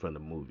exosuit from the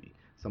movie.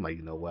 So I'm like,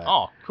 you know what?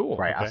 Oh, cool.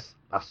 Right. Okay.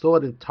 I saw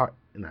it in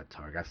not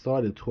Target. I saw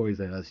it in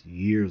Toys R Us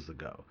years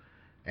ago,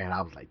 and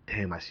I was like,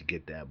 damn, I should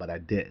get that, but I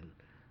didn't.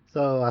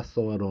 So I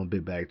saw it on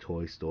Big Bag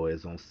Toy Store.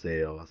 It's on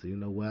sale. I said, you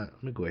know what?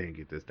 Let me go ahead and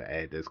get this to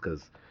add this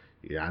because,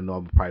 I know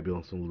I'm probably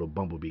on some little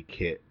Bumblebee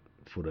kit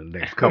for the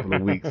next couple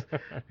of weeks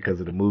because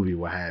of the movie,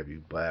 what have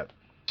you. But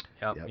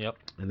Yep.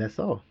 And that's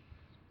all.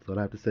 That's what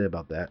I have to say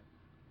about that.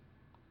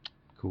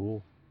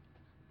 Cool.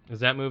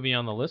 Is that movie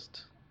on the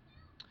list?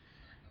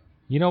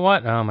 You know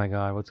what? Oh my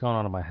God, what's going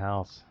on in my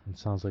house? It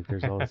sounds like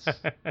there's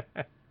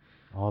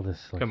all this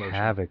like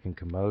havoc and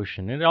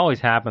commotion. It always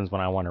happens when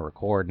I want to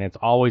record, and it's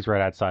always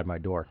right outside my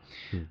door.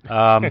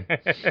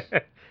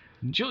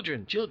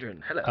 Children,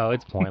 hello. Oh,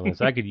 it's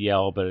pointless. I could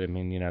yell, but I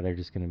mean, they're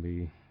just going to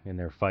be in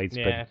their fights.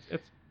 Yeah,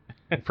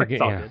 but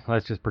forget.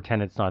 Let's just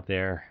pretend it's not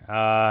there.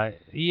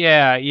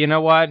 Yeah, you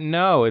know what?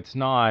 No, it's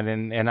not,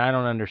 and I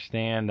don't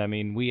understand. I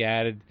mean, we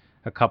added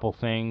a couple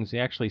things.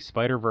 Actually,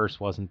 Spider-Verse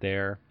wasn't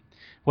there.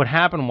 What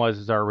happened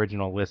was our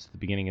original list at the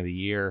beginning of the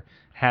year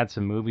had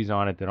some movies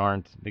on it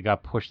they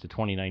got pushed to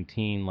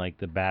 2019, like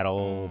the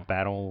Battle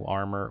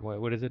Armor.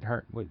 What is it?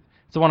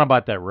 It's the one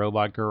about that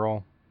robot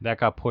girl that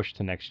got pushed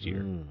to next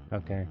year.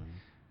 Okay,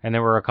 and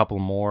there were a couple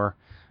more,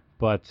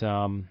 but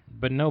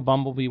no,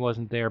 Bumblebee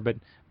wasn't there. But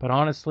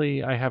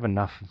honestly, I have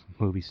enough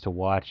movies to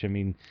watch. I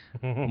mean,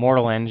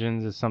 Mortal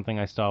Engines is something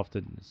I still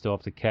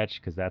have to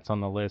catch because that's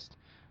on the list.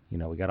 We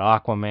got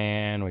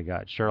Aquaman, we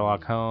got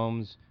Sherlock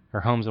Holmes. Or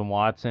Holmes and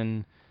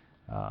Watson.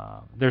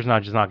 There's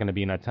not going to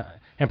be enough time,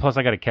 and plus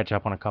I got to catch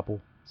up on a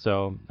couple.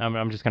 So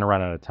I'm just going to run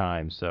out of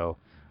time. So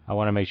I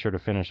want to make sure to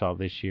finish all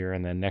this year,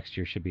 and then next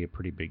year should be a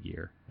pretty big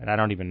year. And I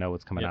don't even know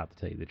what's coming out, to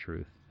tell you the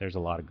truth. There's a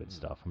lot of good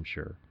stuff, I'm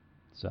sure.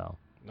 So.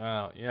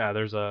 Yeah,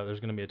 there's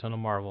going to be a ton of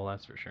Marvel,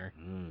 that's for sure.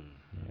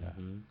 Yeah,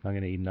 I'm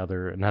going to eat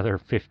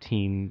another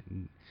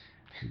 15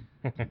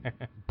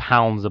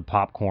 pounds of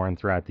popcorn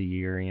throughout the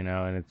year,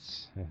 and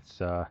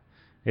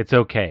it's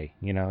okay,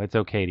 it's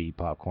okay to eat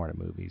popcorn at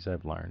movies.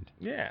 I've learned.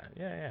 Yeah.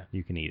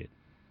 You can eat it.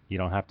 You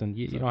don't have to.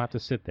 You don't have to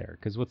sit there,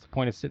 because what's the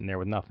point of sitting there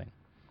with nothing?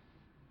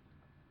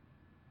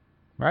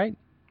 Right?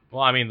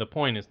 Well, I mean, the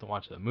point is to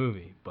watch the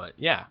movie, but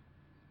yeah.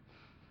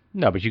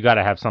 No, but you got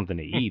to have something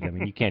to eat. I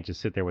mean, you can't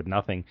just sit there with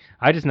nothing.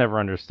 I just never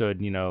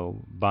understood,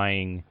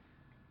 buying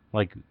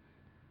like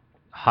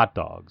hot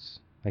dogs.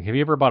 Like, have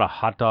you ever bought a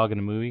hot dog in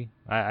a movie?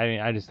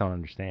 I just don't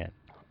understand.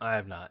 I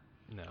have not.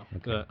 No.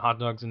 Okay. The hot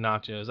dogs and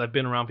nachos. I've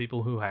been around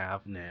people who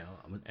have. Now,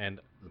 and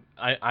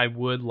I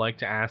would like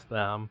to ask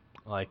them,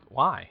 like,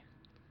 why?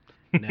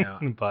 Now,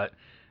 but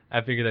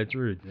I figure that's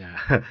rude.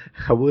 Yeah,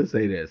 I would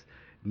say this.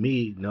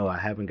 No, I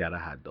haven't got a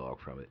hot dog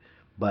from it,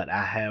 but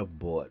I have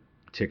bought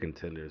chicken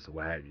tenders or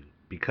what have you.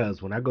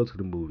 Because when I go to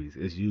the movies,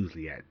 it's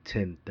usually at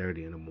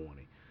 10:30 in the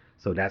morning,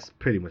 so that's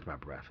pretty much my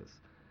breakfast.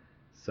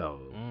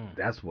 So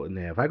that's what.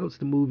 Now, if I go to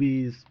the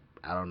movies,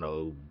 I don't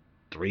know,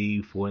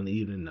 3, 4 in the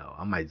evening. No,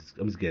 I'm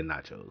just getting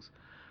nachos.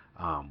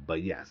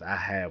 But yes, I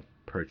have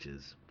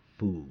purchased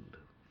food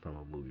from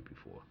a movie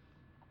before.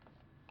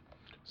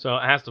 So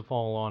it has to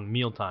fall on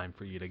mealtime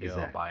for you to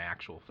go buy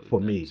actual food. For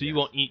me, so you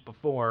won't eat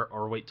before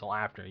or wait till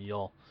after.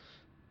 You'll.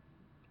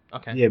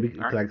 Okay. Yeah,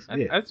 because,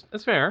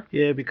 that's fair.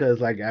 Yeah, because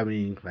like I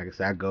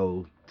said, I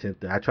go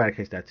 10:30. I try to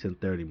catch that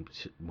 10:30 in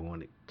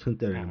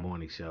the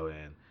morning show,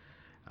 and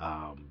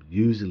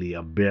Usually,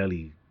 I'm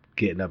barely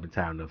getting up in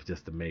time enough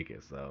just to make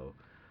it. So,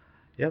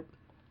 yep.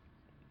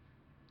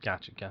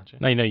 Gotcha.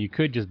 Now, you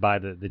could just buy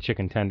the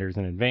chicken tenders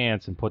in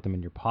advance and put them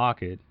in your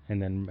pocket,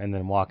 and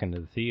then walk into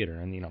the theater,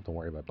 and you don't have to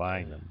worry about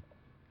buying them.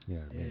 You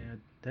know what I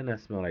mean? Then that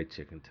smell like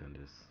chicken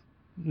tenders.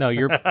 No,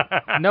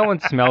 no one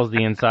smells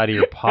the inside of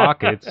your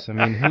pockets. I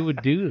mean, who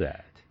would do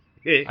that?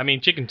 I mean,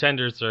 chicken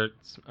tenders are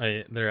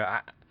they're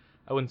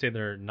I wouldn't say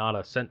they're not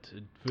a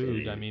scented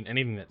food. I mean,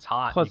 anything that's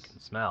hot Plus, you can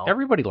smell.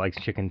 Everybody likes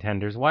chicken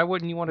tenders. Why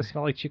wouldn't you want to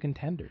smell like chicken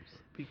tenders?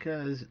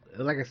 Because,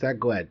 like I said, I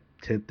go at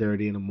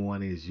 10:30 in the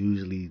morning. Is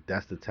usually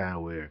that's the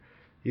time where,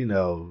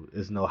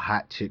 there's no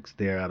hot chicks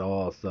there at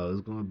all. So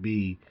it's gonna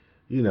be,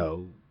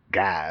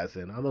 guys,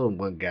 and I don't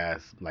want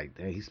guys like,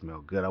 dang, he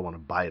smell good. I want to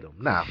bite him.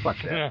 Nah, fuck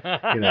that.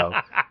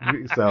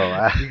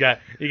 So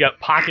you got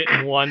pocket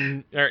in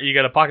one, or you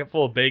got a pocket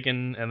full of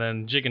bacon and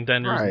then chicken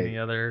tenders in the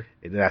other.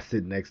 And then I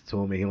sit next to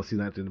him and he don't see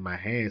nothing in my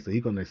hand, so he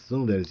gonna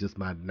assume that it's just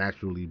my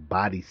naturally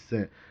body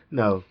scent.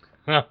 No.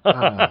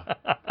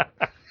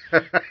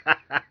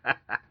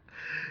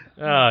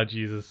 Oh,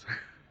 Jesus.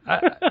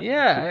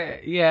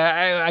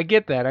 I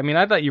get that. I mean,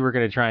 I thought you were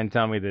going to try and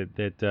tell me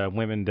that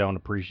women don't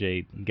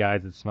appreciate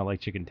guys that smell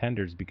like chicken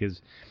tenders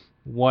because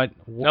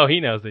No, he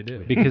knows they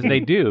do. Because they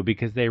do,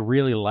 because they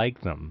really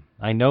like them.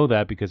 I know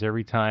that because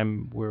every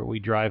time we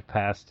drive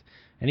past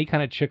any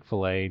kind of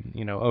Chick-fil-A,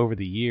 over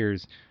the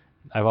years,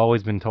 I've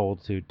always been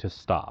told to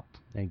stop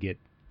and get,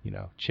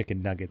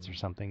 chicken nuggets or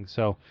something.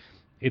 So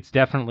it's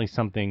definitely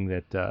something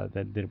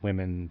that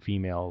women,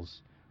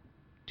 females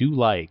do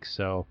like.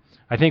 So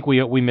I think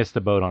we missed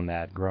the boat on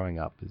that growing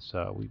up. Is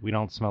we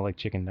don't smell like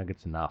chicken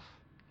nuggets enough.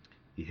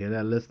 You hear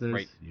that, listeners?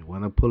 Right. You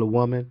want to pull a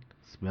woman?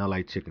 Smell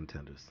like chicken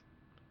tenders.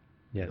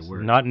 Yes,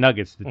 not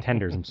nuggets, the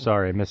tenders. I'm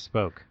sorry, I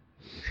misspoke.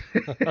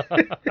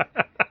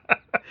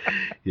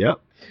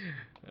 Yep.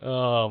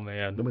 Oh,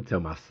 man. I'm going to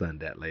tell my son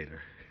that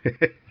later.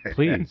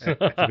 Please. It's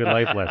a good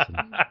life lesson.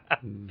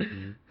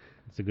 Mm-hmm.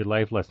 It's a good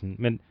life lesson.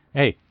 I mean,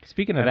 hey,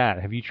 speaking of that,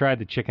 have you tried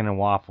the chicken and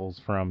waffles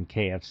from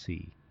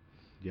KFC?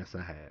 Yes,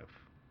 I have.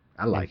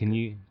 I like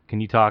it. Can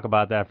you talk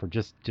about that for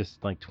just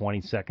like 20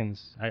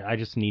 seconds? I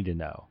just need to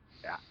know.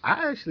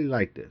 I actually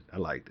liked it. I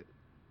liked it.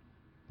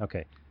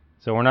 Okay.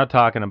 So we're not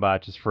talking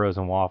about just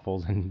frozen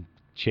waffles and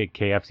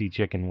KFC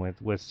chicken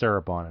with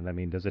syrup on it. I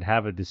mean, does it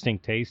have a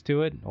distinct taste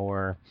to it,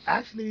 or?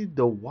 Actually,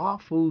 the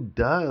waffle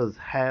does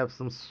have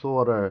some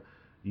sort of.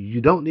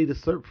 You don't need a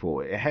syrup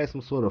for it. It has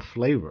some sort of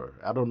flavor.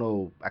 I don't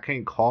know. I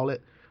can't call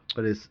it,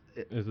 but is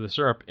the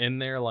syrup in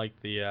there like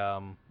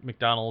the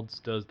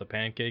McDonald's does the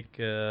pancake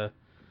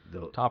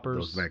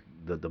toppers?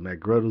 The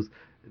McGriddles.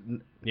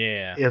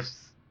 Yeah.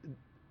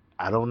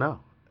 I don't know.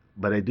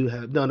 But they do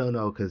have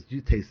no, because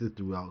you taste it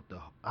throughout the.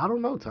 I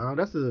don't know, Tom.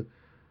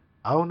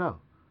 I don't know.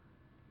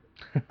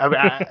 I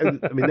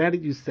mean, now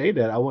that you say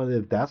that, I wonder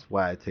if that's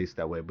why it tastes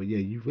that way. But yeah,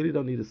 you really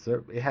don't need a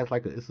syrup. It has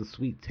it's a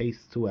sweet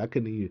taste to it. I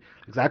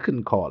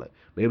couldn't call it.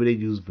 Maybe they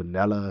use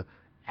vanilla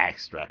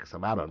extract or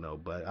something. I don't know,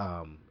 but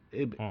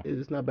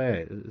it's not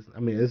bad.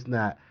 It's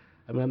not.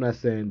 I'm not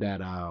saying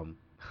that I'm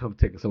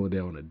taking someone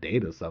there on a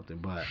date or something,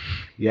 but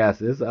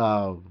yes, it's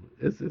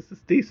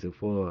decent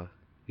for.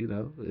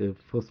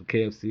 For some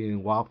KFC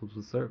and waffles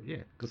with syrup,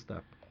 yeah, good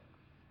stuff.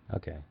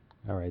 Okay,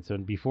 all right. So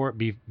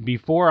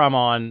before I'm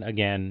on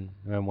again,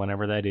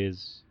 whenever that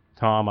is,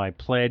 Tom, I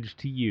pledge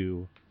to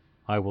you,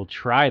 I will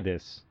try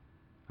this.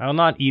 I will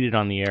not eat it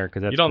on the air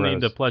because that's. You don't gross.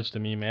 need to pledge to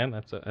me, man.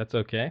 That's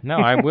okay. No,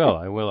 I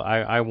will.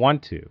 I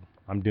want to.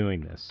 I'm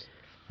doing this.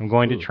 I'm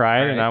going to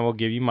try it, and I will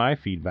give you my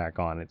feedback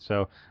on it.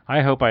 So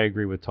I hope I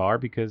agree with Tar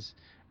because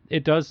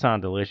it does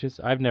sound delicious.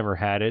 I've never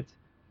had it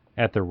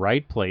at the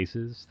right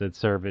places that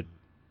serve it.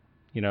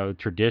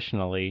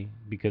 Traditionally,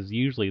 because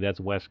usually that's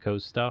West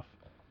Coast stuff.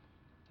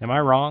 Am I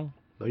wrong?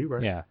 No, you're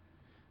right. Yeah.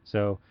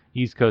 So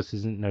East Coast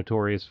isn't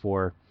notorious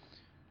for,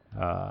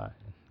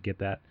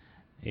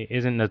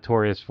 isn't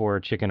notorious for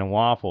chicken and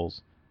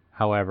waffles.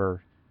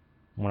 However,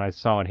 when I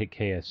saw it hit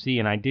KFC,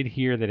 and I did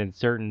hear that in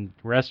certain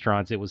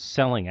restaurants it was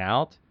selling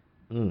out,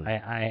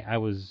 I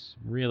was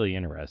really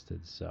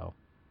interested. So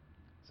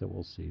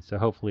we'll see. So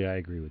hopefully I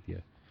agree with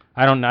you.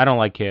 I don't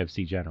like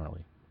KFC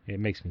generally.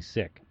 It makes me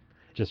sick.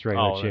 Just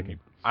regular chicken.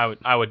 I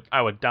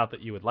would doubt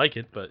that you would like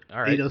it, but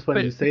all right. It's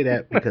funny you say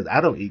that because I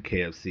don't eat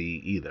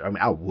KFC either. I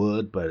mean, I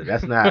would, but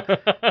that's not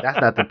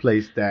the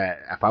place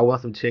that if I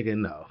want some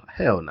chicken, no,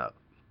 hell no.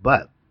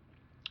 But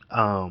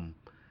and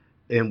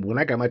when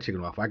I got my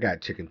chicken waffle, I got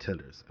chicken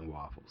tenders and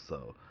waffles.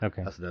 So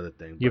that's another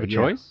thing. You have a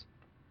choice?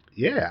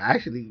 Yeah,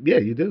 actually, yeah,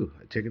 you do.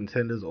 Chicken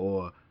tenders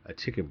or a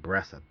chicken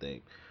breast, I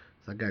think.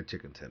 So I got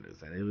chicken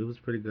tenders, and it was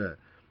pretty good.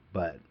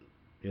 But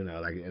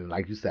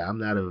like you said, I'm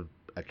not a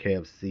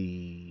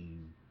KFC.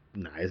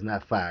 No, it's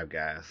not Five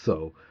Guys.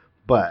 So,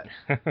 but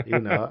I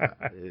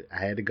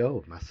had to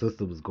go. My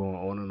sister was going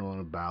on and on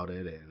about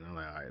it, and I'm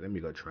like, all right, let me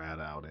go try it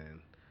out.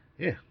 And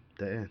yeah,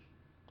 the end.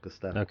 Good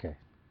stuff. Okay.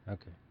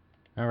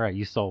 All right,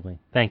 you sold me.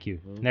 Thank you.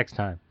 Mm-hmm. Next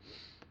time.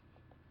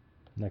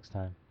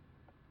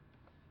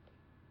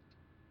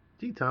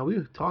 Gee, Tom, we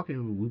were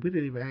talking. We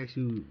didn't even ask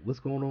you what's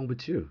going on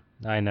with you.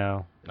 I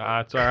know.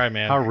 It's all right,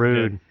 man. How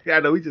rude. Yeah, I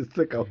know. We just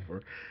took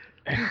over.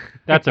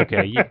 That's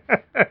okay.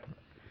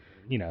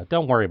 You know,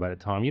 don't worry about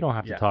it, Tom. You don't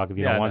have to talk if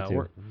you don't want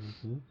to.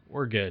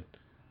 We're good.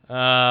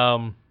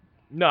 No,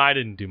 I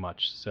didn't do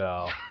much.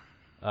 So,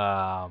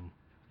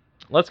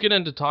 let's get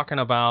into talking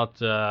about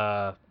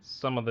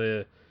some of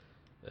the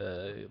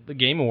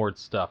Game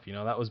Awards stuff. You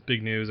know, that was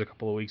big news a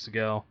couple of weeks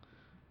ago.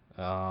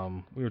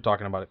 We were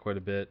talking about it quite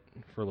a bit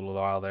for a little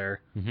while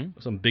there.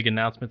 Some big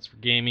announcements for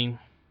gaming.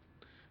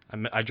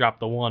 I dropped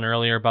the one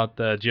earlier about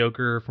the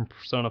Joker from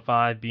Persona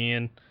 5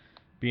 being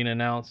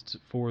announced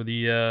for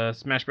the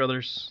Smash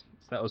Brothers.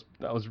 So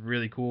that was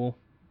really cool.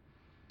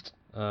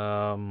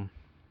 Did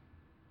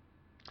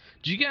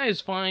you guys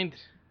find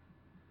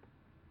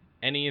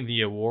any of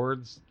the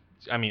awards,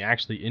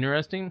 actually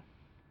interesting?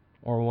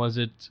 Or was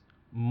it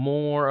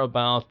more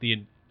about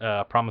the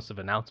promise of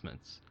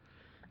announcements?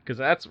 Because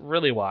that's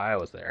really why I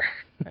was there.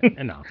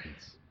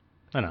 Announcements.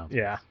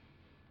 Yeah.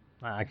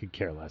 I could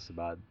care less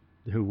about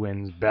who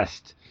wins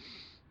best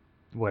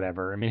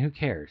whatever. I mean, who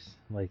cares?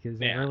 Like, is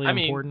that really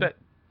important?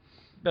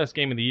 Best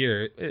game of the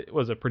year, it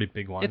was a pretty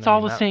big one. It's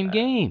all the same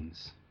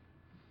games.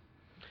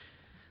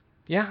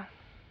 Yeah.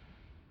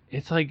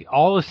 It's like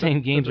all the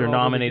same games are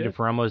nominated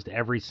for almost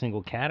every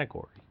single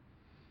category.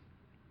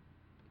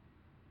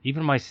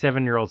 Even my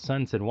 7-year-old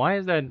son said, why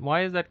is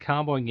that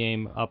cowboy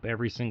game up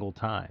every single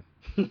time?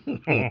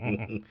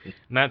 And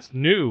that's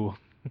new.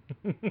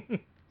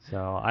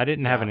 So I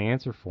didn't have an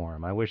answer for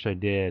him. I wish I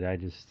did. I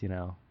just, I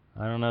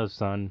don't know,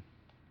 son.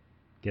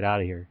 Get out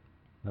of here.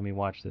 Let me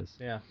watch this.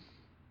 Yeah.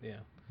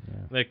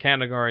 The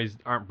categories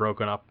aren't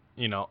broken up,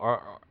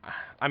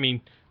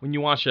 when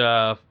you watch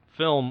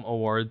film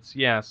awards,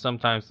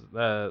 sometimes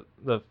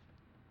the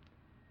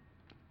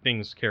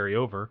things carry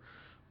over,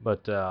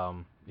 but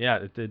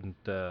it didn't.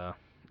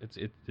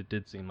 It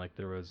did seem like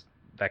there was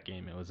that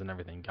game. It was in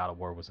everything. God of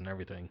War was in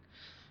everything.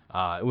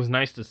 It was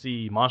nice to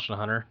see Monster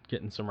Hunter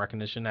getting some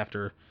recognition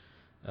after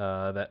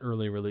that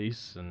early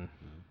release, and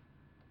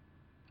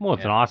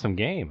it's an awesome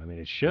game.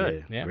 It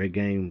should. Yeah. Great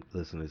game,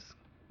 listeners.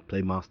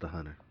 Play Monster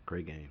Hunter.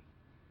 Great game.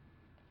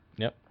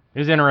 Yep. It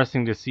was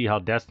interesting to see how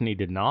Destiny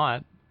did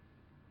not.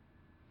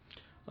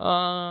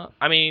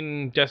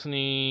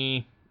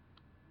 Destiny.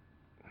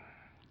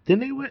 Didn't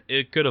they win?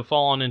 It could have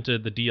fallen into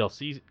the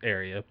DLC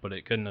area, but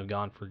it couldn't have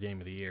gone for Game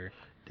of the Year.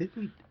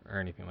 Or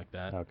anything like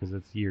that. No, because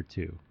it's year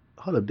 2.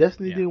 Hold up,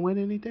 Destiny didn't win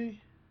anything?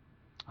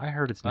 I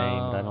heard its name,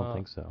 but I don't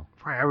think so.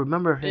 Right, I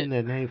remember hearing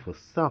that name for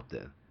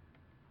something.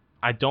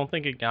 I don't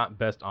think it got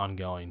Best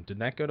Ongoing. Did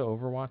that go to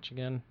Overwatch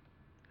again?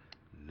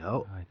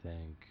 No. I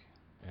think.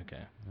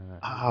 Okay.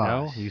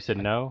 No? You said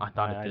no? I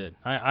thought it did.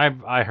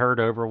 I heard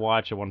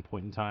Overwatch at one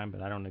point in time,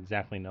 but I don't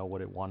exactly know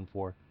what it won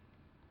for.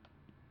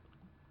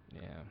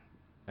 Yeah.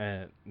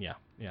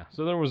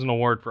 So there was an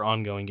award for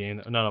ongoing game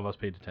that none of us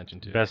paid attention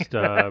to. Best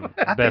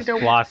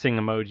flossing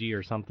emoji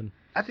or something.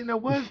 I think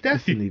that was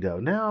Destiny though.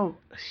 Now,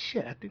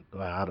 shit. I think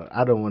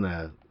I don't want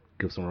to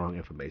give some wrong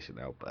information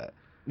out, but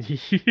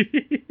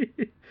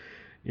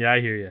yeah,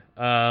 I hear you.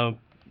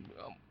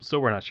 So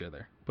we're not sure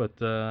there, but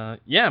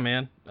yeah,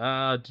 man.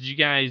 Did you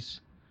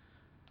guys?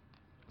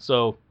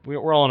 So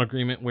we're all in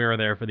agreement. We were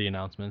there for the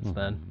announcements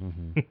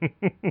then.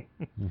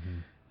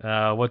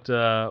 What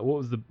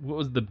was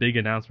the big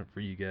announcement for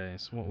you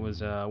guys? What was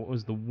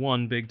the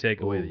one big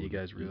takeaway that you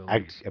guys really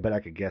liked? I bet I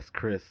could guess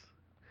Chris.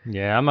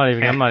 Yeah, I'm not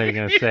even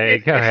gonna say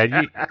it. Go ahead.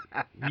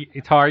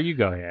 Tar, you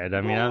go ahead.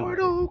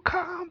 Mortal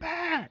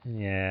Kombat.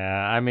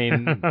 Yeah,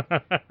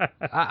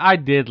 I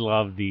did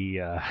love the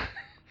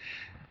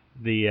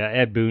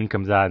Ed Boon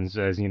comes out and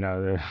says,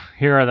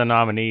 here are the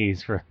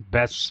nominees for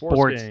best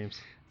sports games.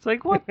 It's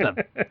like, what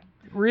the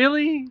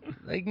really?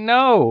 Like,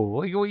 no.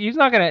 He's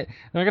not gonna.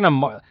 They're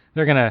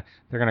gonna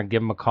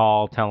give him a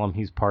call, tell him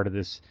he's part of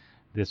this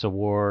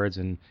awards,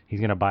 and he's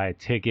gonna buy a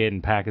ticket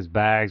and pack his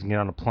bags and get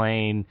on a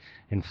plane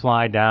and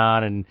fly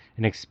down and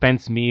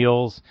expense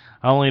meals,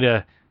 only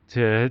to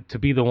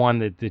be the one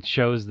that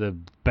shows the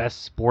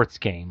best sports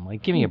game.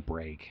 Like, give me a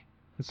break.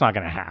 It's not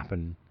gonna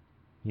happen.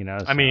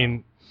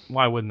 So.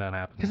 Why wouldn't that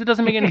happen? Because it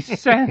doesn't make any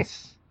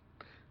sense.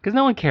 Because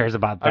no one cares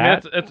about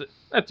that.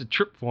 That's a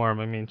trip for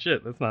him.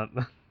 Shit, that's not.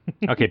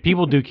 Okay,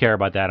 people do care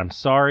about that. I'm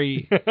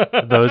sorry,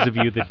 those of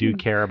you that do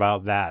care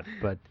about that,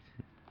 but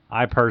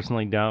I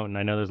personally don't, and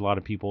I know there's a lot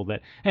of people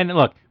that. And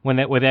look,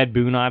 with Ed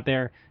Boon out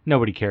there,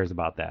 nobody cares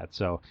about that.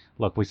 So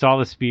look, we saw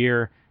the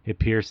spear; it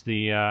pierced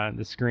the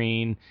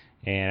screen,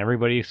 and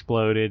everybody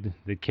exploded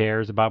that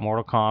cares about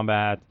Mortal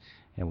Kombat,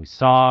 and we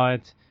saw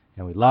it,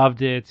 and we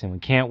loved it, and we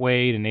can't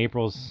wait. And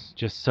April's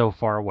just so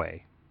far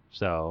away,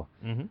 so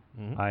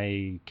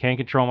I can't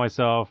control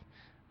myself.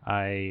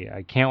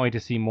 I can't wait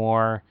to see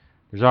more.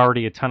 There's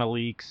already a ton of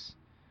leaks,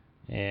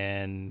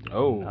 and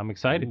I'm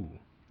excited. Ooh.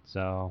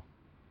 So,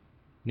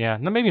 yeah,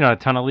 maybe not a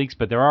ton of leaks,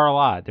 but there are a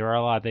lot.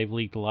 They've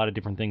leaked a lot of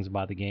different things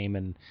about the game,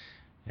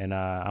 and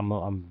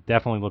I'm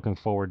definitely looking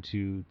forward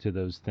to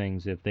those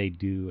things if they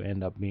do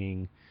end up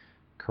being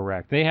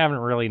correct. They haven't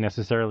really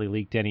necessarily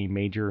leaked any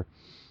major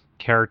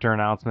character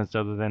announcements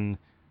other than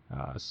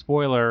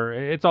spoiler.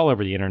 It's all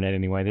over the internet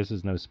anyway. This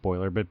is no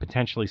spoiler, but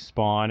potentially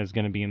Spawn is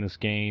going to be in this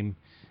game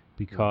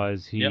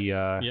because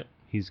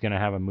he's going to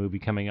have a movie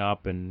coming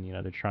up, and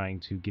they're trying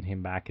to get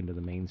him back into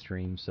the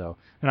mainstream. So,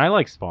 and I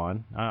like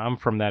Spawn. I'm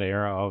from that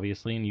era,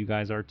 obviously, and you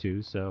guys are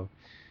too. So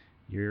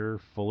you're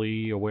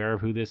fully aware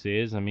of who this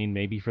is. I mean,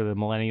 maybe for the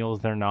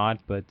millennials they're not,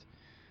 but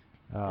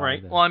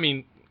right. Well, I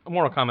mean,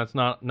 Mortal Kombat's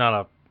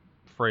not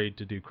afraid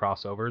to do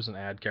crossovers and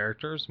add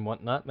characters and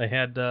whatnot. They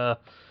had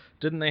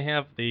didn't they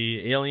have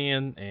the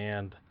Alien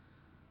and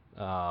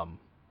a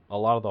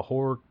lot of the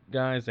horror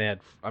guys? They had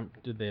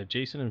did they have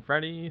Jason and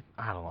Freddy?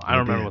 I don't know. I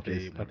don't remember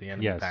what the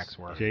enemy packs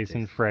were.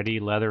 Jason, Freddy,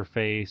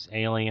 Leatherface,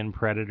 Alien,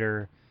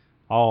 Predator,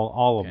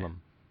 all of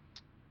them.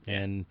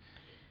 And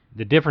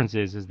the difference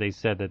is they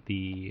said that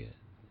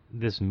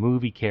this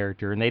movie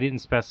character, and they didn't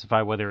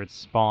specify whether it's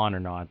Spawn or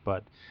not,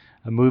 but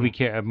a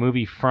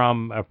movie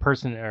from a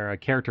person or a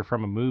character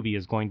from a movie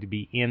is going to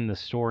be in the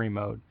story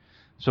mode.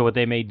 So what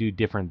they may do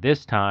different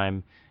this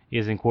time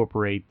is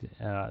incorporate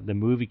the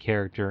movie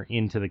character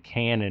into the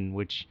canon,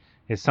 which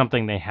is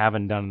something they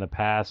haven't done in the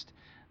past.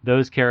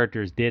 Those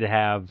characters did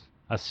have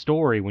a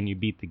story when you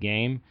beat the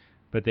game,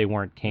 but they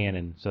weren't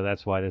canon. So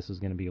that's why this is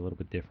going to be a little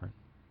bit different.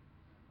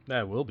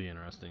 That will be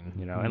interesting.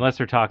 Unless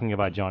they're talking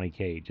about Johnny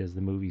Cage as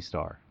the movie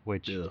star,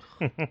 which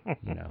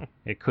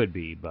it could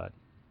be, but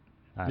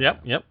I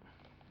don't know.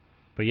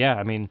 But yeah,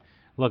 I mean,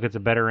 look, it's a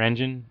better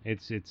engine.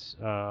 It's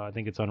I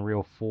think it's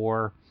Unreal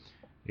 4.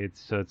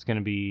 It's going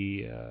to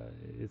be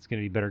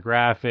better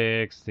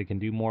graphics. They can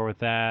do more with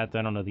that.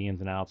 I don't know the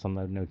ins and outs. I'm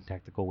no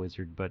technical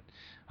wizard, but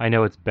I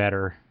know it's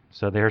better.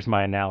 So there's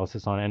my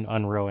analysis on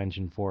Unreal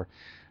Engine 4.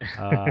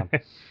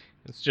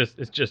 It's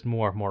just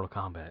more Mortal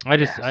Kombat.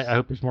 I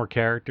hope there's more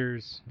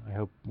characters. I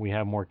hope we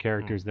have more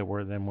characters than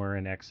were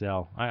in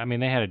XL. I mean,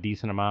 they had a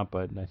decent amount,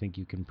 but I think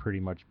you can pretty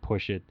much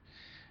push it.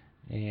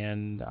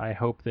 And I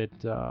hope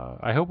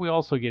we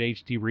also get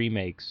HD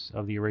remakes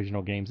of the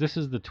original games. This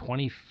is the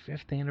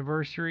 25th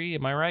anniversary.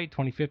 Am I right?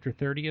 25th or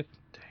 30th?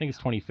 I think it's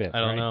 25th. I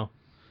don't know.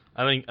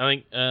 I think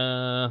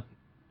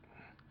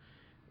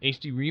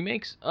HD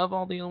remakes of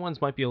all the other ones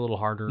might be a little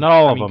harder. Not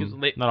all of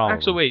them. Not all actually,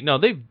 of them. Wait, no,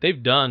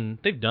 they've done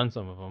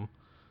some of them,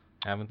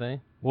 haven't they?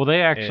 Well,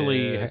 they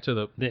actually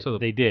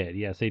they did.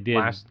 Yes, they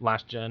did.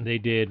 Last gen. They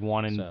did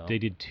one and they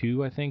did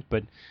two, I think,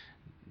 but.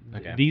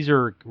 Okay. These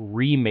are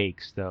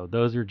remakes, though.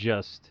 Those are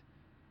just,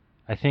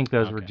 I think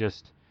those were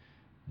just,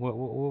 what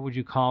would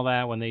you call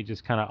that when they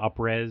just kind of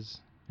up-res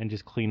and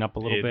just clean up a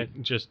little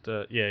bit? Just,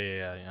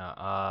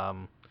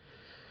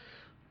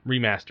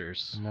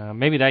 remasters.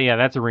 Maybe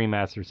that's a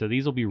remaster. So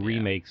these will be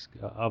remakes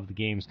of the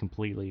games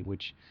completely,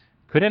 which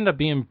could end up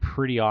being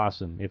pretty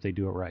awesome if they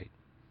do it right.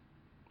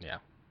 Yeah.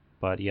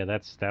 But yeah,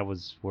 that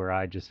was where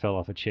I just fell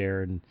off a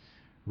chair and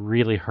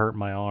really hurt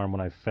my arm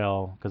when I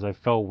fell because I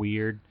fell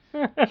weird.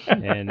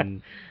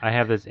 And I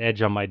have this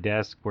edge on my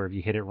desk where if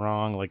you hit it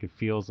wrong, like it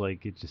feels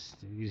like you just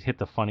hit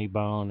the funny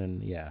bone,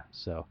 and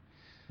so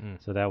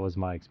that was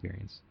my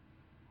experience.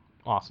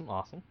 Awesome.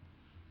 How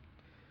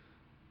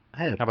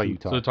about you,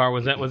 Tar? So Tar,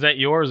 was that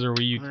yours, or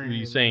were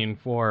you saying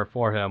for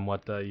him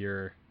what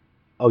your?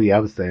 Oh yeah, I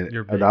was saying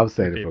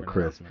it for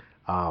Chris.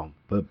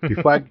 But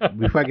before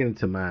I get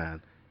into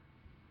mine,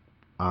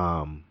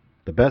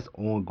 the best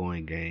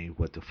ongoing game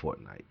was the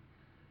Fortnite.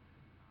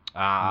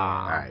 All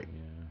right. Yeah.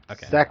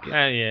 Okay. Second,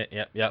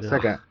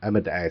 Second, I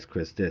meant to ask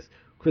Chris this.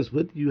 Chris,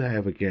 what do you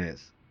have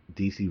against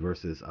DC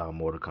versus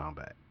Mortal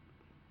Kombat?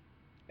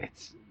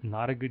 It's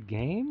not a good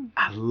game.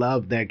 I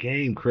love that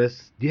game,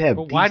 Chris. You have.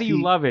 But why do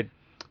you love it?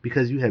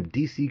 Because you have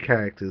DC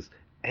characters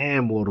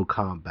and Mortal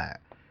Kombat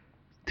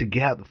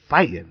together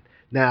fighting.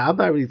 Now, I'm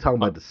not really talking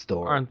about the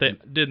story.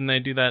 Didn't they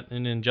do that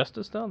in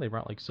Injustice though? They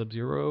brought like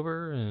Sub-Zero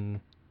over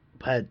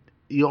But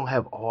you don't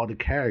have all the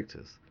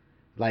characters.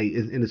 Like,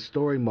 in the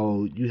story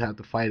mode, you have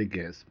to fight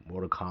against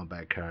Mortal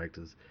Kombat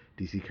characters,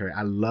 DC characters.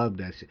 I love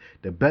that shit.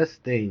 The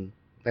best thing,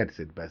 not to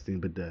say the best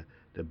thing, but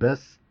the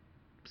best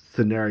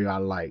scenario I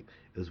like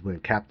is when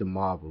Captain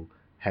Marvel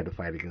had to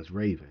fight against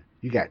Raven.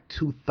 You got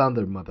two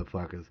Thunder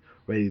motherfuckers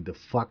ready to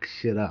fuck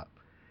shit up.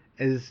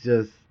 And it's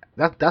just,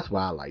 that's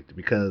why I liked it,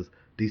 because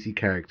DC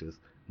characters,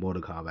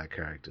 Mortal Kombat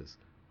characters,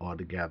 all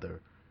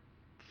together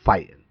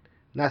fighting.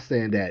 Not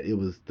saying that it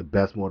was the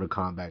best Mortal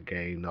Kombat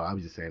game. No, I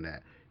was just saying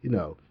that,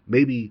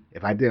 maybe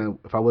if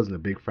I wasn't a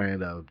big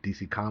fan of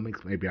DC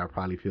Comics, maybe I'd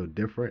probably feel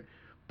different.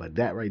 But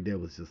that right there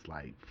was just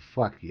like,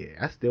 fuck yeah,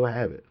 I still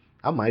have it.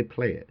 I might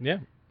play it.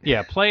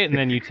 Yeah, play it and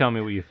then you tell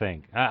me what you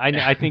think.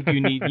 I think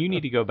you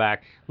need to go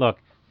back. Look,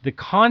 the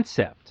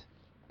concept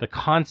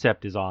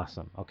is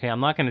awesome. Okay, I'm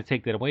not going to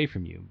take that away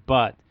from you,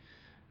 but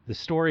the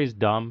story is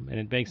dumb and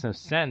it makes no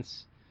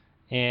sense.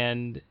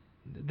 And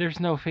there's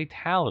no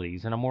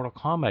fatalities in a Mortal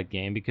Kombat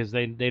game because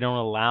they don't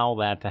allow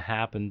that to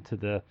happen to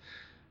the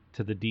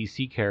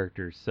DC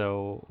characters.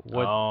 So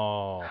what?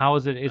 How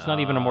is it? It's not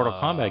even a Mortal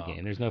Kombat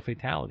game. There's no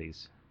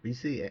fatalities. You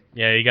see it?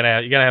 Yeah, you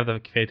gotta have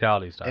the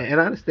fatalities. And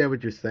I understand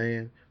what you're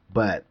saying,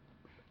 but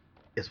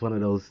it's one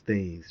of those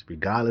things.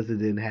 Regardless, it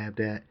didn't have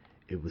that.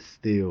 It was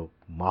still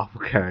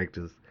Marvel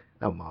characters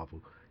not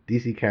Marvel,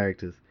 DC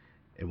characters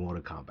and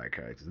Mortal Kombat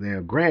characters.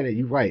 Now, granted,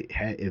 you're right.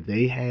 If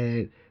they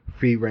had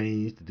free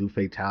range to do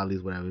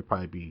fatalities, whatever, it'd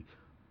probably be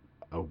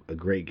a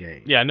great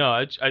game. Yeah,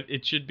 no,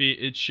 it should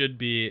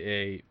be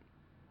a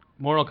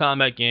Mortal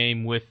Kombat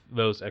game with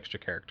those extra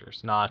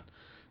characters, not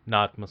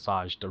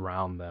massaged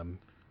around them.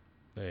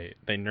 They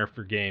nerfed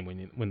your game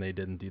when they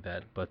didn't do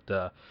that, but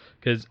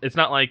because it's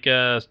not like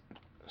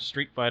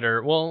Street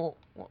Fighter. Well,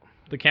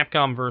 the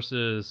Capcom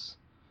versus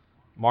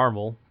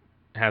Marvel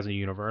has a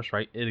universe,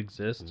 right? It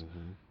exists.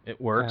 Mm-hmm.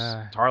 It works.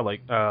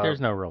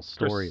 There's no real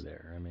story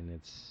there. I mean,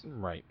 it's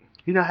right.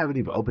 You know, I haven't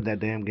even opened that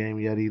damn game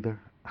yet either.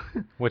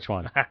 Which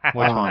one? Which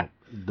one?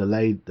 The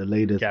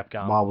latest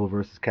Capcom. Marvel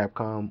versus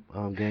Capcom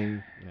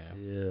game.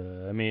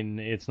 Yeah, I mean,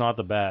 it's not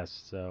the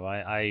best, so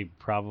I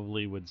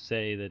probably would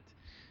say that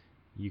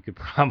you could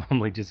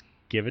probably just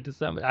give it to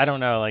somebody. I don't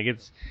know, like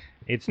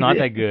it's not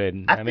that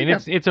good. I mean,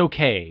 it's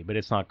okay, but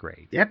it's not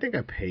great. Yeah, I think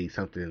I paid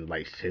something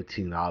like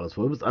 $15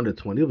 for it. It was under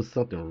 20. It was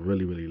something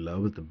really, really low.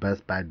 It was the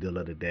Best Buy deal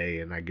of the day,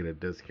 and I get a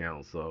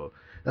discount, so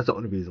that's the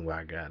only reason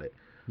why I got it.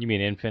 You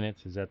mean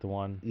Infinites? Is that the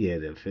one? Yeah,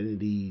 the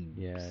Infinity.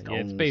 Yeah,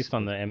 it's based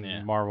on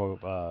the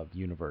Marvel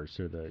universe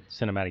or the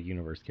cinematic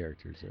universe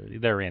characters.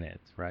 They're in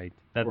it, right?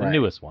 That's the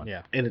newest one.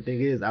 Yeah. And the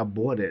thing is, I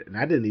bought it, and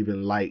I didn't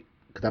even like,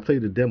 because I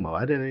played the demo.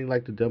 I didn't even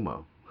like the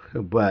demo.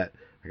 But,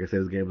 like I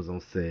said, this game was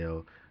on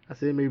sale. I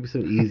said maybe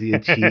some easy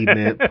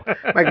achievement.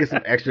 Might get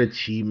some extra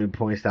achievement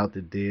points out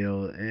the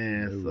deal.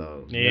 And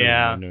so.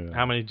 Yeah. No.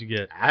 How many did you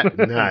get?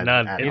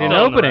 None. He didn't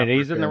open it.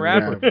 He's in the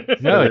wrapper.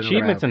 No,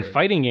 achievements in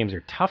fighting games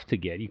are tough to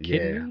get. You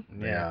kidding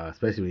me? Yeah,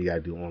 especially when you got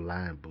to do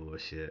online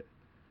bullshit.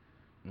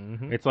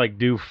 Mm-hmm. It's like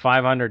do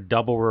 500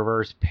 double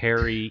reverse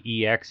parry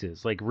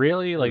EXs. Like,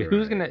 really? Like,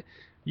 who's going to...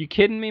 You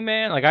kidding me,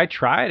 man? Like, I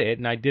tried it,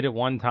 and I did it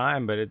one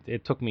time, but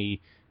it took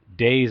me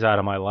days out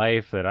of my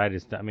life that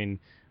I mean...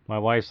 My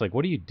wife's like,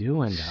 "What are you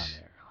doing down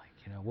there?"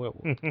 Like, what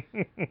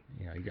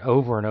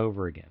over and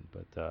over again.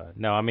 But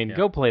no, I mean,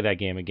 go play that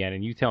game again,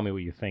 and you tell me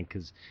what you think,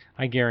 because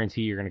I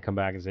guarantee you're going to come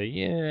back and say,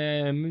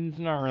 "Yeah, it's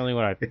not really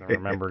what I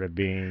remembered it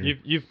being."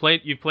 You've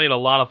played a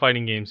lot of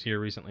fighting games here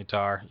recently,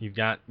 Tar. You've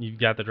got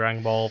the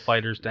Dragon Ball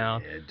Fighters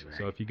down. Yeah,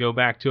 so if you go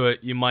back to it,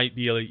 you might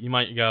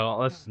go,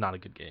 "Oh, this is not a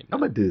good game." I'm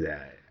gonna do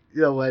that.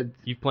 You know what?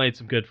 You've played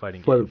some good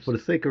fighting games. For the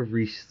sake of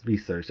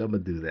research, I'm gonna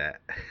do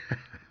that.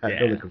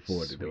 I'm looking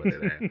forward to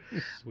doing it.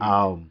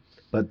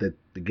 But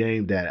the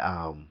game that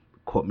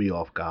caught me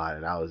off guard,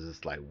 and I was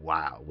just like,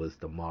 wow, was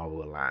the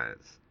Marvel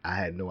Alliance. I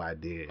had no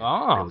idea it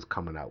was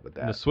coming out with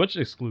that. The Switch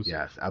exclusive.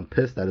 Yes, I'm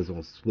pissed that it's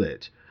on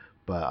Switch,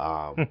 but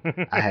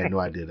I had no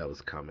idea that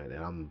was coming,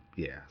 and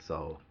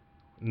so.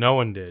 No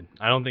one did.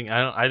 I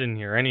didn't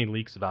hear any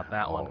leaks about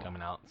that one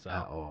coming out. So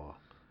at all.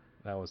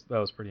 That was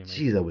pretty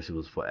amazing. Jeez, I wish it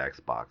was for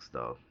Xbox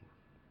though.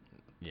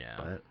 Yeah.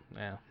 But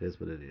yeah. Here's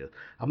what it is.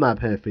 I'm not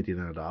paying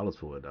 $59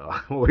 for it though.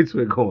 Wait till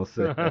it go on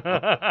sale.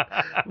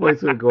 Wait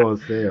till it go on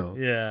sale.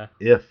 Yeah.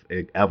 If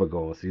it ever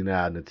goes. You know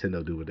how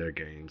Nintendo do with their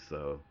games,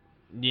 so.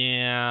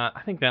 Yeah,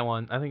 I think that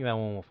one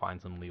will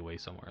find some leeway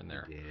somewhere in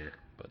there. Yeah.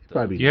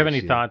 But do you have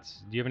any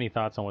thoughts? Do you have any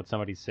thoughts on what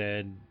somebody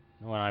said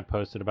when I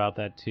posted about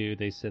that too?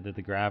 They said that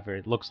the graphic,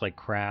 it looks like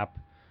crap.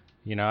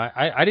 You know,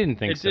 I didn't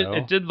think so.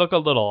 It did look a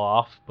little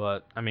off,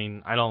 but I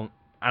mean, I don't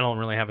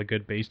really have a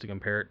good base to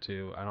compare it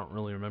to. I don't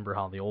really remember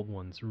how the old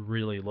ones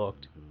really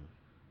looked.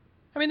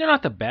 I mean, they're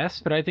not the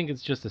best, but I think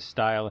it's just a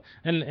style.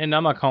 And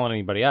I'm not calling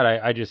anybody out.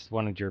 I just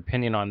wanted your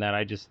opinion on that.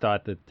 I just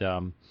thought that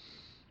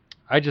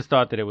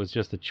it was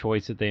just a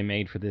choice that they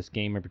made for this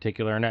game in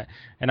particular.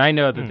 And I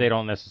know that they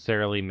don't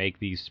necessarily make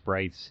these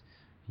sprites,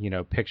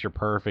 picture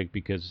perfect,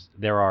 because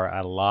there are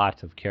a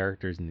lot of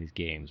characters in these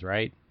games,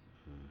 right?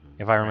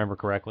 If I remember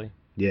correctly.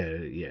 Yeah.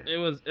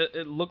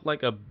 It looked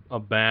like a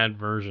bad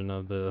version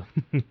of the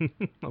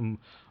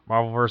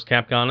Marvel vs.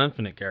 Capcom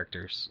Infinite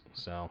characters.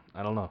 So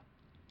I don't know.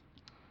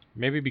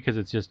 Maybe because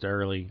it's just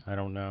early. I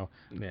don't know.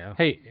 Yeah.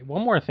 Hey,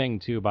 one more thing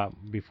too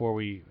before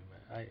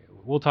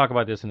we'll talk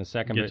about this in a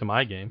second. Get to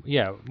my game.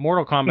 Yeah,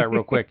 Mortal Kombat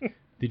real quick.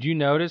 Did you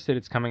notice that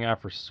it's coming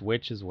out for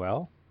Switch as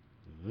well?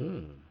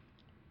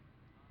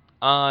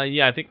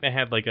 Yeah, I think they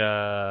had like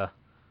a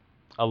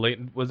late.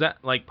 Was that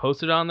like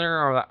posted on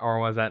there, or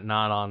was that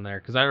not on there?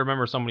 Because I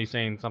remember somebody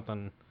saying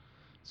something.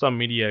 Some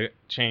media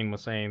chain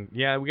was saying,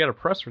 "Yeah, we got a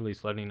press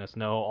release letting us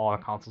know all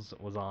consoles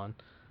it was on,"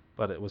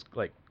 but it was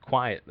like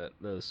quiet that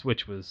the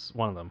Switch was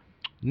one of them.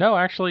 No,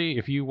 actually,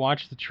 if you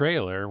watch the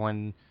trailer,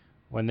 when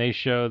they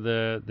show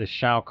the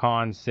Shao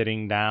Kahn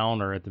sitting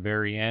down, or at the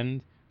very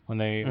end, when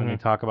they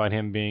talk about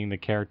him being the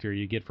character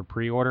you get for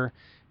pre-order,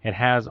 it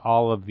has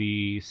all of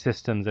the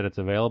systems that it's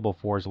available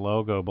for as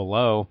logo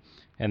below,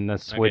 and the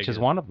Switch is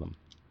one of them.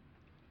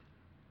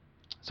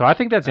 So I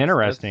think that's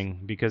interesting,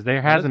 because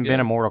there hasn't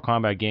been a Mortal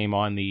Kombat game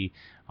on the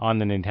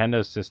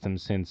Nintendo system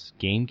since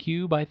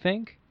GameCube, I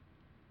think.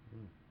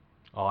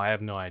 Oh, I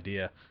have no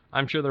idea.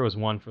 I'm sure there was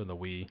one for the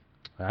Wii.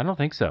 I don't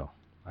think so.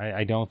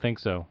 I don't think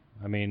so.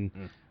 I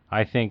mean,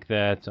 I think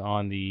that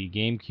on the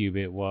GameCube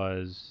it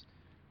was...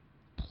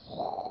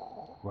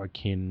 what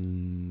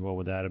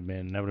would that have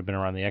been? That would have been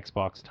around the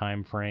Xbox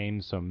time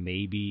frame, so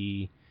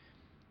maybe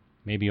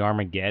maybe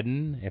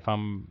Armageddon, if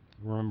I'm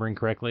remembering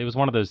correctly. It was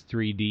one of those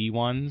 3D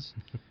ones.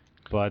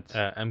 But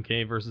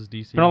MK versus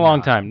DC. It's been a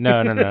long time.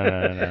 No.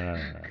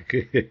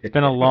 It's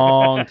been a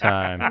long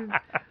time.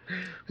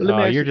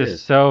 Well, you're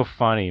just so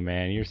funny,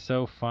 man. You're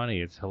so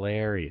funny. It's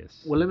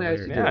hilarious. Well, let me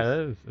ask you this.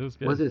 Yeah, it was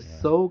good. Was it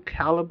Soul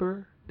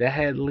Calibur that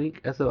had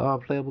Link as a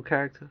playable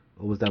character?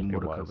 Or was that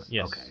Mortal Kombat?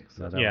 Yes. Okay.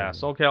 So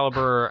Soul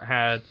Calibur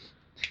had,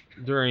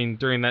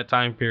 during that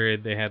time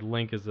period, they had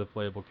Link as a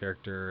playable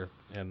character.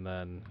 And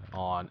then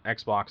on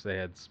Xbox, they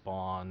had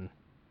Spawn.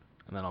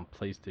 And then on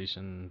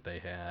PlayStation, they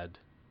had...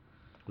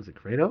 Was it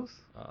Kratos?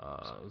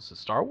 Was it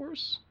Star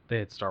Wars? They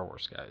had Star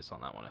Wars guys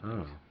on that one, I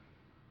think.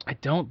 I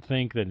don't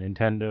think that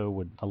Nintendo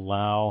would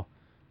allow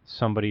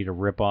somebody to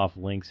rip off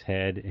Link's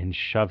head and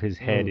shove his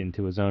head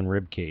into his own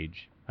rib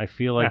cage. I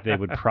feel like they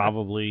would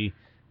probably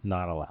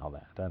not allow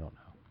that. I don't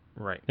know.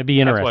 Right. It'd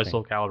be interesting. That's why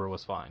Soul Calibur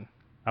was fine.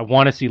 I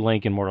want to see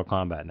Link in Mortal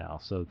Kombat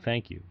now, so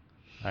thank you.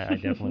 I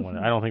definitely want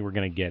to. I don't think we're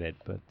going to get it,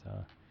 but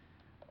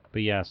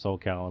yeah, Soul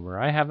Calibur.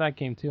 I have that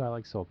game too. I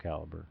like Soul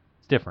Calibur.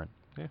 It's different.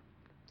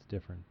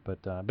 Different,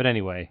 but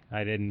anyway,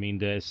 I didn't mean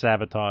to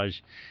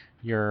sabotage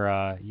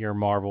your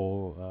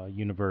Marvel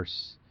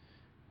universe.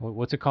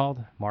 What's it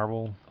called?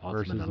 Marvel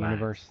versus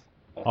Universe,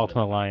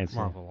 Ultimate Alliance.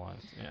 Marvel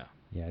Alliance.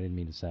 Yeah, I didn't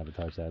mean to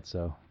sabotage that.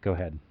 So go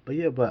ahead. But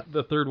yeah,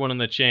 the third one in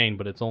the chain,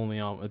 but it's on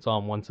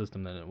one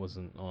system that it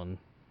wasn't on.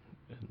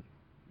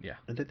 Yeah.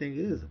 And the thing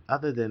is,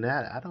 other than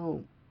that, I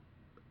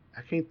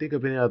can't think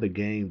of any other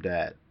game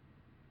that,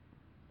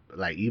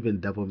 like, even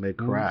Devil May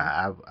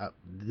Cry.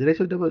 Did they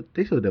show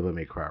Devil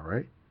May Cry,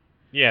 right?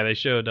 Yeah, they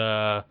showed.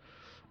 I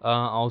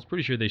was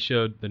pretty sure they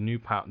showed the new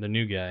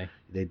guy.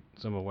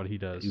 Some of what he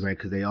does. You're right,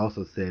 because they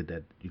also said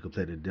that you could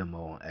play the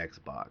demo on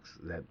Xbox.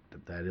 That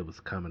it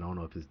was coming. I don't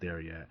know if it's there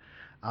yet.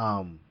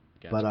 Gotcha.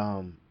 But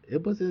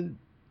it wasn't.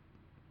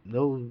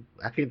 No,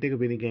 I can't think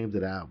of any games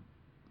that I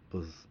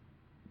was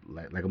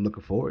like I'm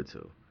looking forward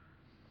to.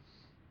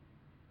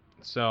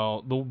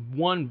 So the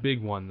one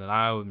big one that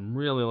I'm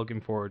really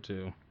looking forward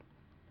to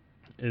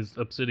is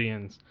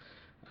Obsidian's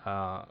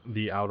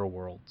The Outer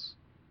Worlds.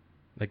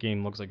 That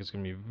game looks like it's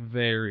going to be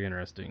very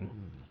interesting.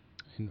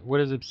 And what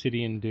does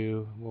Obsidian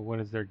do? What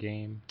is their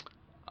game?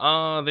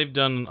 They've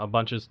done a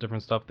bunch of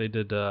different stuff. They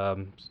did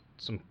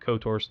some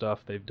KOTOR stuff.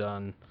 They've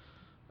done,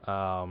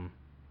 was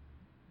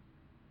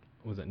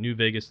it New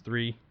Vegas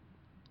 3?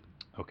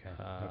 Okay.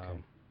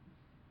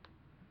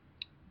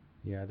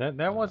 Yeah,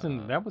 that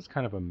was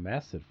kind of a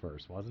mess at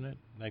first, wasn't it?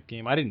 That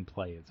game. I didn't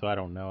play it, so I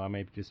don't know. I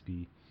may just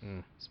be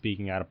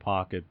speaking out of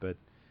pocket, but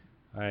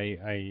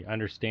I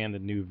understand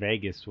that New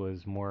Vegas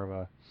was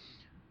more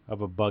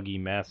of a buggy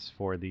mess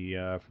for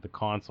the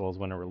consoles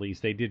when it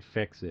released. They did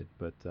fix it,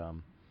 but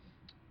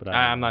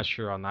I'm not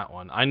sure on that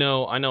one. I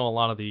know a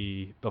lot of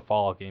the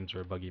Fallout games are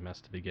a buggy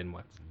mess to begin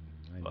with.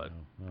 Oh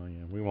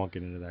yeah, we won't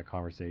get into that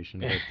conversation,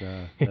 but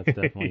that's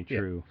definitely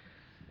true.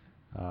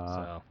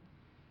 So.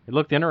 It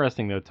looked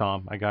interesting though,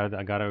 Tom. I got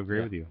to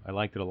agree with you. I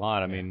liked it a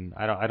lot. I mean,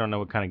 I don't know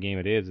what kind of game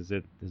it is. Is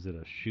it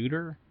a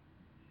shooter?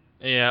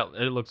 Yeah,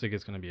 it looks like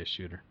it's going to be a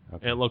shooter.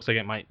 Okay. It looks like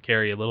it might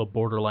carry a little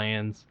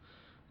Borderlands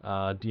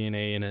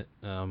DNA in it,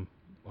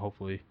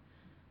 hopefully.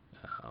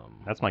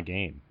 That's my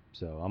game,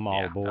 so I'm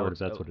all aboard if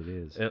that's what it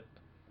is.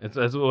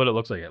 That's what it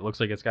looks like. It looks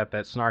like it's got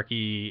that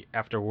snarky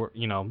outer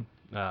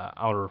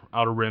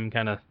rim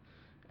kind of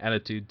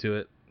attitude to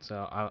it.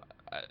 So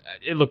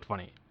it looked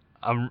funny.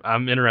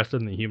 I'm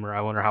interested in the humor. I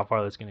wonder how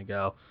far that's going to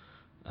go.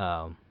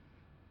 Yeah.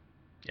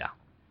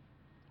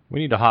 We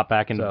need to hop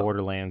back into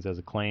Borderlands as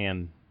a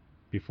clan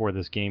before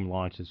this game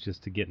launches,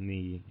 just to get in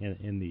the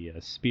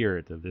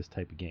spirit of this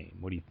type of game.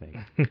 What do you think?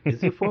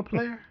 Is it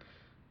 4-player?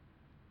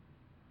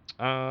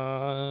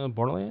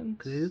 Borderlands?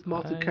 Because it is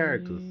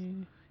multi-characters.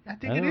 I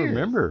think it is. I don't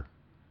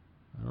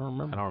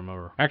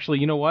remember. Actually,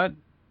 you know what?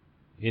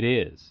 It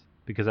is,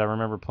 because I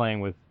remember playing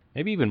with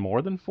maybe even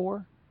more than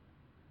 4.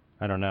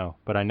 I don't know,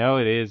 but I know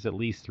it is at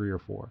least 3 or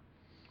 4.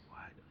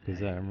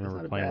 Because I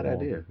remember playing with all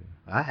of it.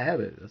 I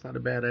have it. That's not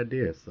a bad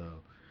idea. So,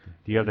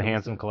 do you have the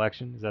Handsome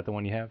Collection? Is that the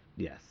one you have?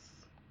 Yes.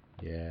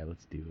 Yeah,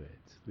 let's do it.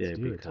 Let's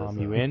do it. Tom,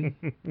 you in?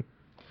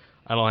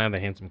 I don't have the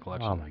Handsome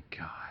Collection. Oh my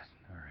God!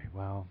 All right.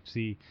 Well,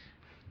 see.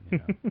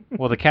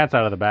 Well, the cat's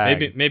out of the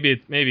bag.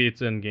 Maybe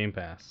it's in Game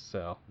Pass,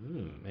 so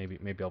maybe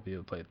I'll be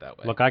able to play it that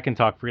way. Look, I can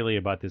talk freely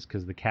about this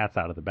because the cat's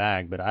out of the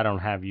bag, but I don't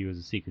have you as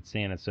a Secret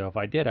Santa. So if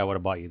I did, I would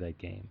have bought you that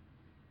game.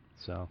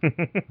 So,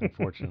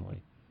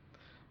 unfortunately.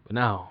 But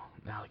now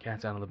the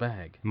cat's out of the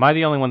bag. Am I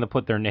the only one that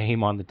put their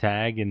name on the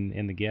tag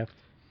in the gift?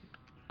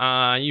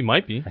 You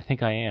might be. I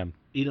think I am.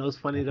 You know, it's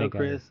funny though,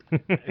 Chris.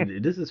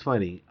 This is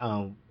funny.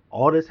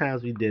 All the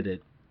times we did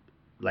it,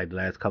 like the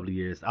last couple of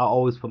years, I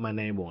always put my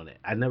name on it.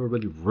 I never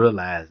really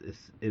realized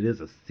it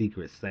is a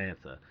Secret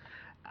Santa.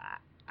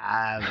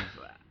 I've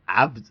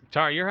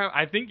Tar,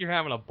 I think you're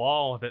having a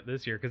ball with it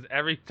this year, because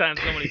every time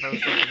somebody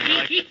posts something, you're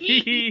like,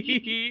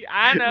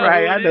 I know.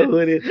 Right, I know who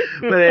it is.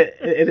 But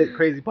the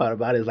crazy part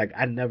about it is, like,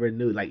 I never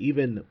knew. Like,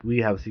 even we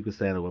have a Secret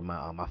Santa with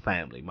my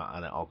family, my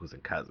aunt and uncles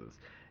and cousins,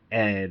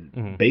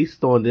 and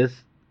based on this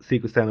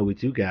Secret Santa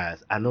with you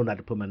guys, I know not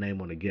to put my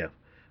name on the gift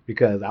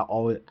because I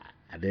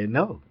didn't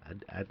know.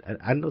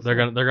 I know they're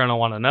gonna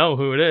want to know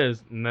wو it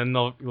is, and then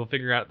you'll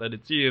figure out that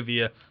it's you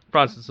via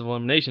process of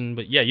elimination.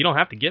 But yeah, you don't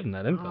have to give them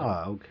that info.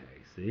 Oh, okay.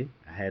 See,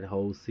 I had the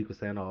whole Secret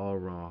Santa all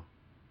wrong.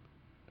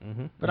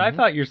 But I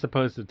thought you're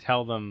supposed to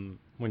tell them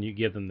when you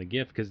give them the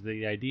gift, because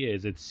the idea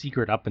is it's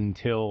secret up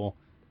until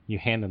you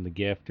hand them the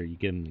gift or you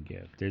give them the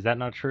gift. Is that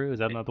not true? Is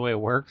that not the way it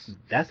works?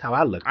 That's how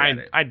I look at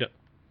it. I don't.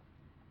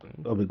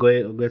 Oh, but go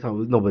ahead.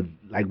 No, but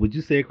like what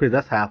you said, Chris,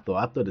 that's how I thought.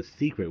 I thought the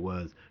secret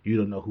was you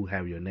don't know who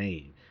have your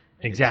name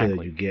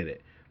until you get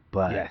it.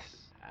 But yes,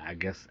 I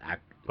guess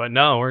But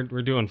no, we're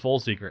doing full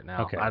secret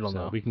now. Okay, I don't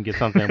know. We can get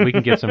something. We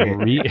can get some.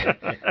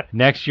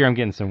 Next year, I'm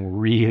getting some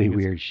really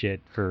weird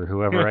shit for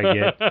whoever I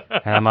get,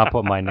 and I'm not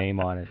putting my name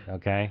on it.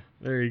 Okay.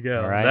 There you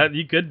go. All right? That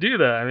you could do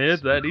that. I mean,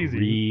 it's that easy.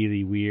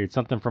 Really weird.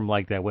 Something from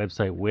like that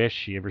website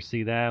Wish. You ever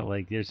see that?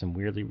 Like, there's some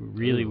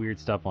really weird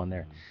stuff on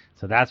there.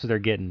 So that's what they're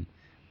getting.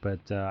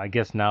 But I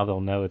guess now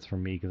they'll know it's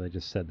from me because I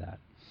just said that.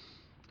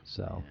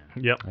 So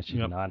Yep. I should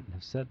not have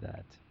said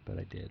that, but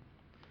I did.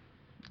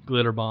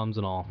 Glitter bombs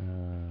and all.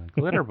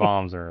 Glitter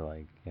bombs are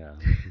like,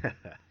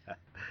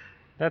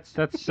 that's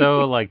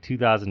so like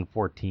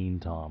 2014,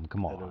 Tom.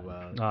 Come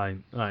on.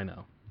 I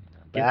know.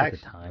 Get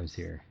with the times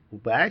here.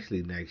 But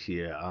actually, next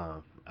year,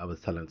 I was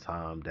telling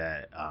Tom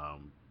that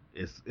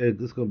it's going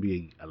to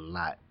be a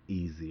lot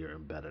easier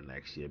and better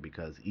next year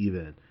because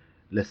even,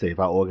 let's say if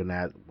I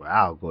organize, well,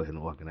 I'll go ahead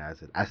and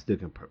organize it. I still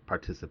can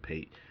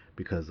participate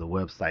because the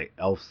website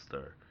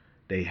Elfster,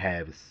 they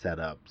have it set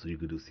up so you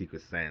can do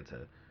Secret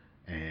Santa.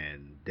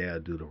 And they'll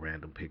do the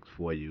random picks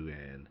for you,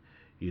 and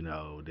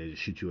they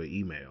shoot you an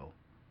email,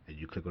 and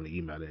you click on the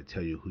email, they'll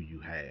tell you who you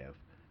have,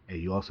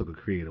 and you also can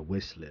create a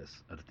wish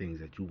list of the things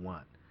that you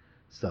want.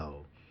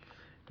 So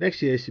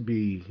next year it should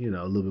be a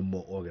little bit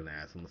more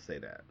organized. I'm gonna say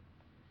that.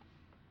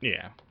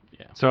 Yeah.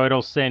 So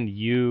it'll send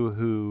you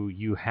who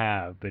you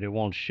have, but it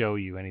won't show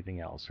you anything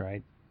else,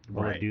 right?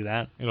 Will it do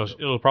that?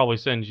 It'll probably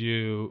send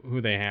you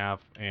who they have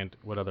and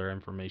what other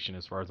information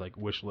as far as like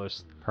wish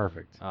list.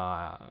 Perfect.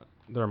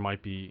 There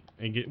might be.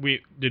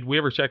 Did we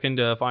ever check in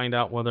to find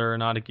out whether or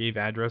not it gave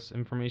address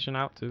information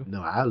out too?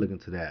 No, I'll look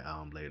into that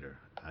later.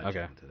 Okay.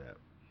 Check into that.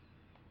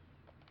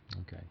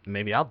 Okay.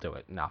 Maybe I'll do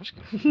it. No, I'm just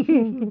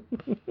kidding.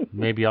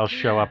 Maybe I'll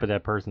show up at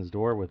that person's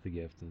door with the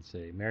gift and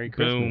say Merry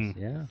Christmas. Boom.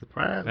 Yeah.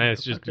 Surprise. And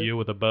it's just you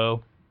with a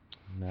bow.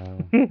 No.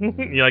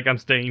 You're like, I'm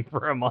staying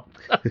for a month.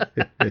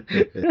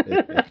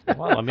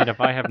 Well, I mean, if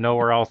I have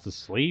nowhere else to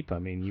sleep, I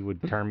mean, you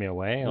would turn me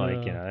away.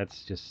 Like,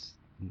 that's just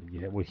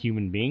what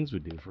human beings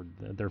would do for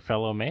their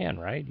fellow man,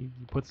 right? You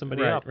put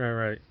somebody up.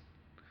 Right.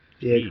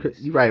 Yeah,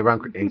 you're right.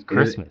 Around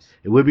Christmas.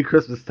 It would be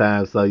Christmas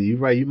time, so you're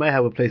right. You might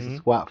have a place to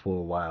squat for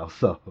a while.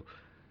 So.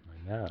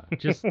 I know.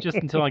 Just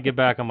until I get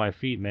back on my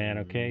feet, man.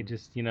 Okay,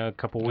 just a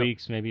couple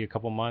weeks, maybe a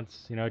couple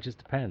months. It just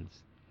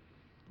depends.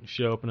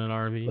 Show up in an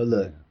RV. But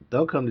look,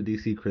 don't come to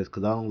DC, Chris,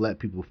 because I don't let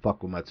people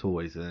fuck with my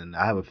toys, and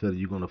I have a feeling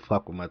you're gonna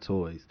fuck with my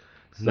toys.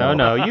 So.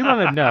 No, you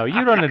don't. No,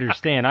 you don't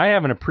understand. I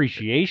have an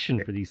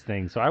appreciation for these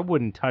things, so I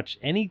wouldn't touch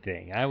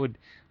anything. I would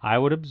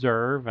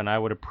observe and I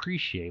would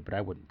appreciate, but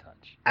I wouldn't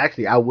touch.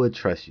 Actually, I would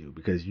trust you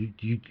because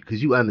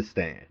you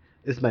understand.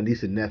 It's my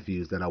niece and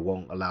nephews that I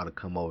won't allow to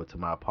come over to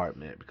my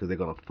apartment because they're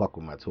gonna fuck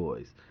with my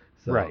toys.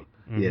 So, right.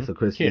 Mm-hmm. Yeah. So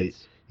Chris,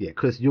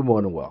 Chris, you're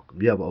more than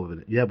welcome. You have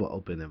an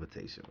open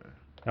invitation, man.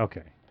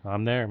 Okay.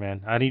 I'm there,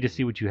 man. I need to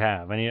see what you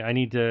have. I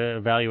need to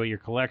evaluate your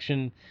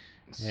collection.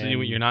 See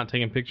what you're not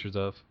taking pictures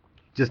of.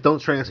 Just don't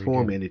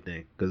transform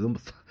anything, because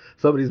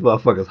some of these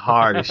motherfuckers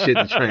hard as shit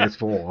to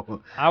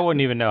transform. I wouldn't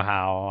even know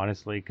how,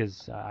 honestly,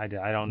 because I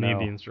don't know.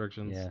 Need the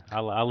instructions. Yeah,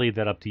 I'll leave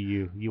that up to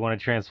you. You want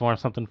to transform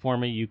something for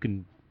me? You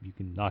can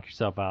knock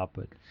yourself out,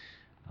 but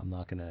I'm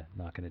not gonna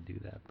do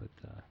that.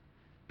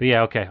 But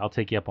yeah, okay, I'll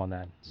take you up on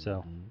that.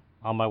 So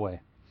on my way.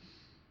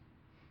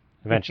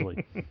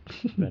 Eventually.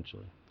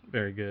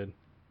 Very good.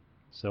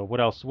 So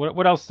what else?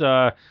 What else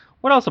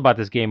about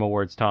this Game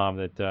Awards, Tom,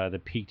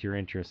 that piqued your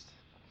interest?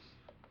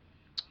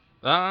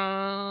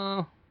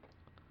 No,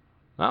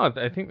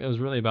 I think that was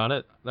really about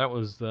it.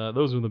 Those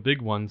were the big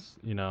ones,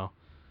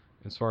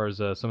 as far as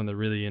some of the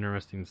really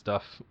interesting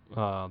stuff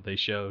they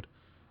showed.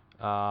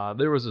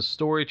 There was a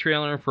story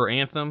trailer for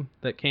Anthem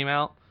that came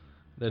out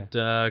that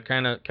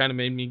kind of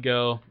made me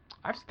go,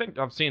 I think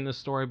I've seen this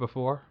story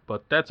before,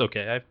 but that's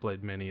okay. I've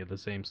played many of the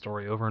same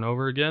story over and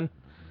over again.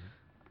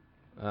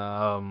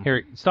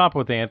 Here, stop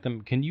with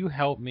Anthem. Can you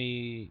help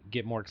me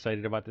get more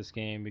excited about this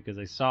game? Because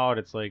I saw it.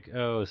 It's like,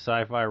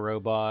 sci-fi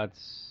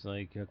robots.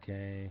 Like,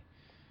 okay.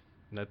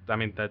 If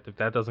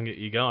that doesn't get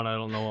you going, I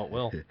don't know what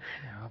will. I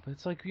know, but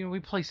it's like, we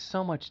play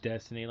so much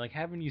Destiny. Like,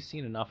 haven't you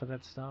seen enough of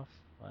that stuff?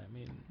 I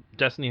mean,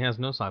 Destiny has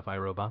no sci-fi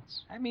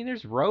robots. I mean,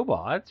 there's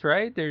robots,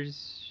 right?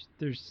 There's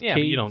yeah,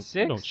 but you don't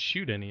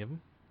shoot any of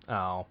them.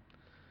 Oh.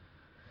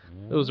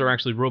 Those are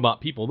actually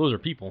robot people. Those are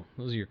people.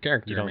 Those are your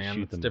characters, man. You don't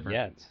shoot them different.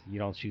 yet. You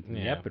don't shoot them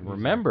yet. But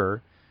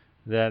remember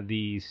that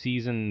the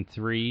season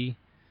 3,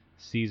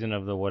 season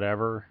of the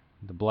whatever,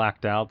 the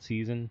blacked out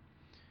season,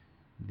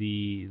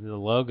 the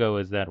logo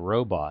is that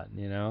robot,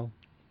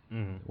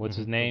 What's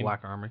his name?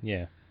 Black Armory.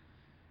 Yeah.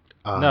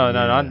 No,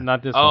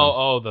 not this one.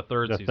 Oh, the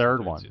third the season.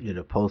 Third one. Yeah,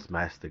 the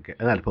postmaster guy.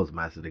 Not the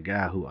postmaster, the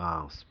guy who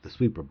the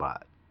sweeper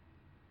bot.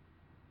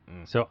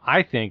 So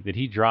I think that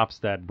he drops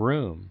that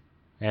broom,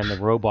 and the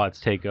robots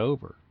take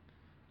over,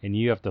 and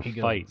you have to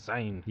fight.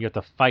 Insane. You have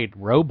to fight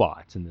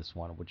robots in this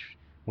one, which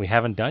we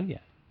haven't done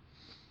yet.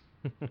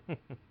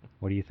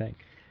 What do you think?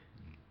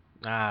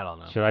 I don't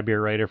know. Should I be a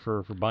writer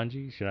for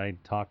Bungie? Should I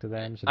talk to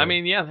them? I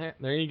mean, yeah,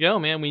 there you go,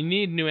 man. We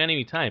need new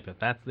enemy type. If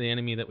that's the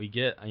enemy that we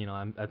get,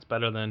 that's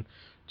better than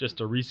just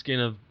a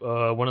reskin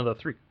of one of the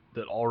 3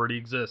 that already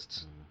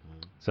exists.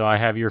 So I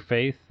have your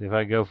faith. If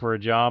I go for a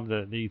job,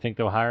 that you think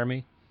they'll hire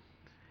me?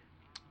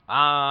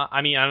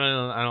 I mean,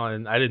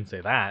 I didn't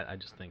say that. I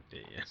just think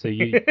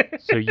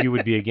that. So you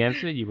would be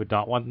against it? You would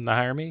not want them to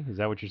hire me? Is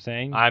that what you're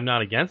saying? I'm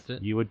not against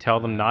it. You would tell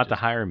them not to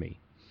hire me?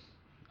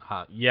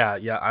 Yeah,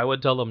 I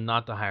would tell them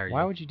not to hire you.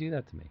 Why would you do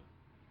that to me?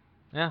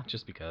 Yeah,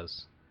 just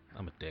because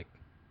I'm a dick.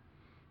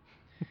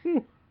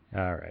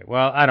 All right.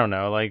 Well, I don't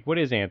know. Like, what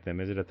is Anthem?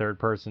 Is it a third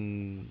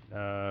person?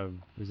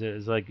 Is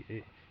it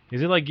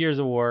like Gears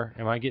of War?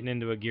 Am I getting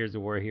into a Gears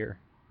of War here?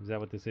 Is that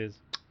what this is?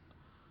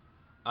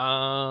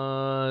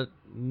 No.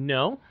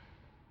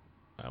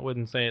 I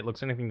wouldn't say it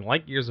looks anything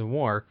like Gears of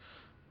War,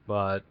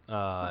 but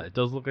it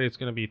does look like it's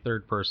going to be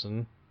third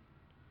person.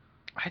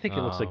 I think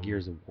it looks like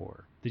Gears of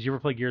War. Did you ever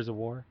play Gears of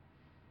War?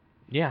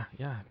 Yeah.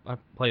 I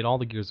played all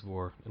the Gears of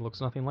War. It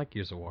looks nothing like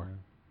Gears of War.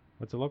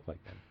 What's it look like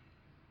then?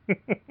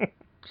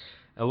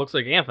 It looks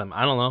like Anthem.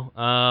 I don't know.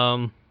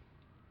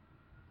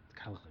 It's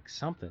gotta look like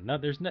something. No,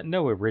 there's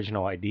no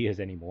original ideas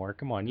anymore.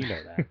 Come on, you know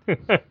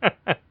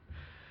that.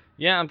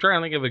 Yeah, I'm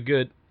trying to think of a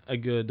good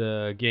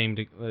game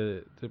to.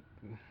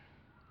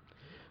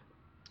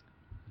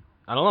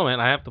 I don't know, man.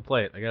 I have to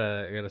play it. I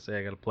gotta say,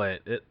 I gotta play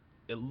it.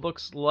 It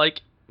looks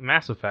like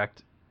Mass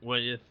Effect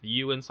with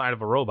you inside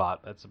of a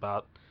robot. That's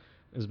about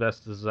as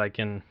best as I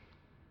can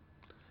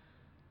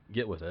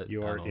get with it.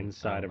 You are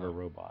inside of a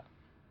robot.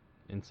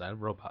 Inside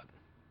of a robot.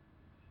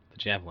 The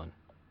Javelin.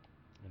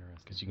 Interesting.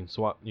 Because you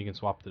can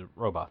swap the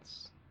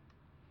robots.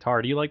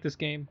 Tar, do you like this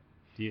game?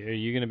 Are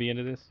you gonna be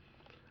into this?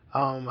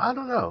 I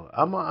don't know.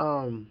 I'm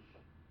gonna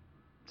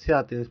see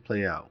how things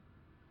play out.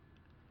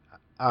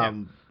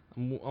 I'll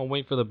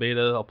wait for the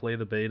beta. I'll play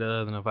the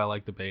beta. Then if I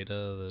like the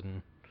beta,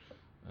 then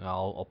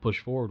I'll push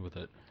forward with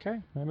it. Okay.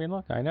 I mean,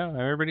 look, I know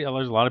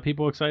there's a lot of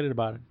people excited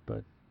about it,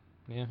 but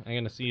yeah, I'm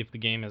gonna see if the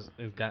game has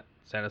got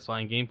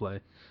satisfying gameplay,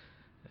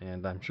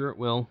 and I'm sure it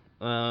will.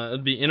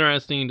 It'd be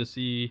interesting to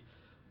see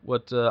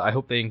what I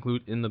hope they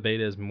include in the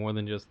beta is more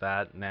than just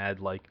that, and add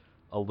like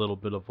a little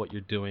bit of what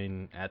you're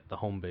doing at the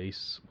home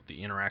base, what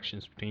the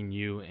interactions between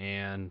you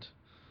and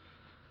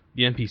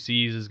the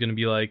NPCs is gonna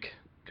be like.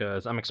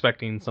 Because I'm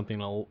expecting something,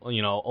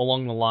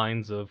 along the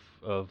lines of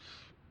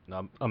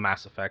a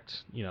Mass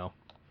Effect,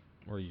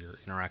 where you're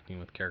interacting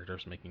with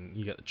characters,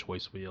 you got the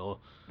choice wheel,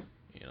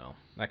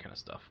 that kind of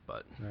stuff.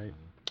 But right.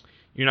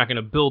 You're not going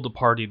to build a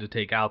party to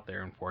take out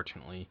there,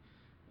 unfortunately.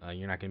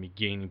 You're not going to be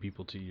gaining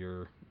people to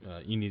your.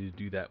 You need to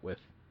do that with.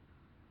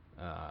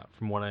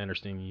 From what I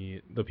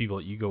understand, the people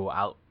that you go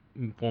out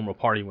and form a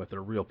party with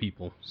are real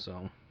people.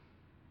 So.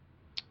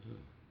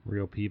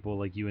 Real people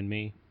like you and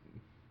me.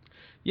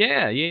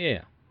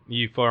 Yeah.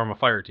 You form a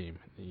fire team,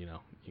 you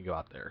go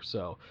out there.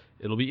 So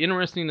it'll be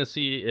interesting to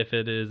see if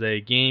it is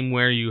a game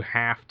where you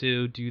have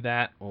to do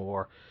that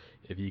or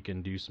if you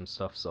can do some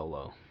stuff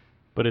solo.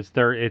 But it's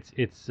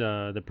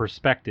the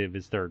perspective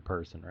is third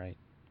person, right?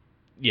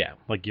 Yeah.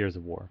 Like Gears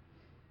of War.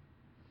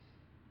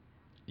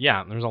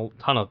 Yeah, there's a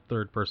ton of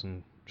third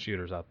person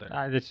shooters out there.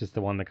 That's just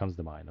the one that comes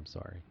to mind. I'm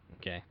sorry.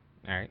 Okay.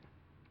 All right.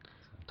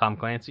 Tom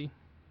Clancy.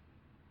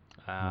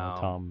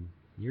 Tom.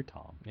 You're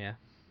Tom. Yeah.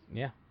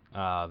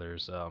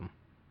 There's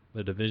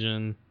The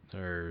Division,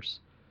 there's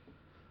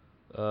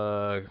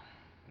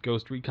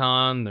Ghost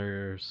Recon,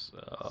 there's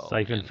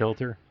Siphon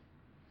Filter.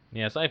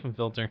 Yeah, Siphon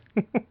Filter.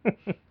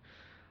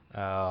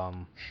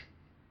 Darksiders.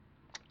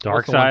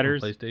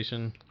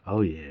 PlayStation.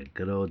 Oh yeah,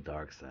 good old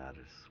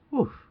Darksiders.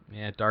 Whew.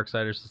 Yeah,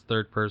 Darksiders is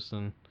third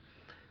person.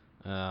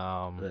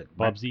 Look,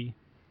 Bubsy.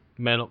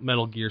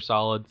 Metal Gear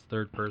Solid's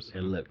third person.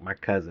 And look, my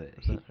cousin.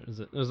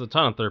 There's a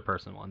ton of third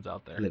person ones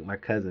out there. Look, my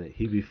cousin.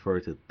 He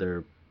referred to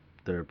third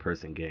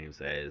person games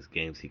as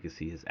games he could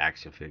see his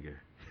action figure.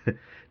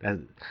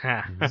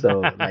 So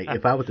like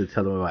if I was to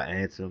tell him about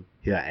Anthem,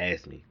 he'll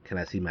ask me, "Can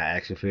I see my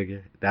action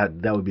figure?" That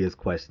would be his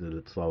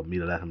question for me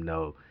to let him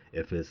know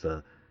if it's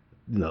a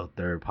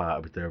third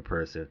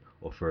person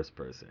or first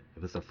person.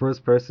 If it's a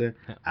first person,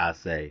 I'll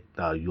say,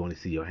 "No, you only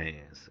see your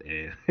hands,"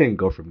 and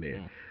go from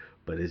there.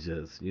 But it's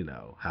just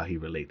how he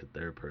relate to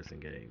third person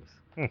games.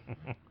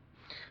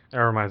 That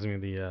reminds me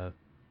of the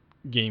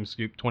Game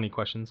Scoop 20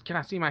 questions. Can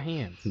I see my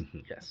hands?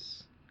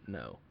 Yes.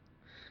 No.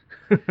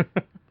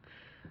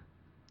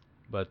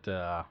 But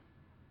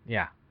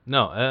yeah.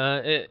 No,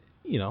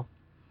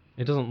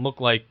 it doesn't look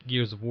like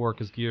Gears of War,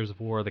 because Gears of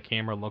War, the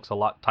camera looks a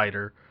lot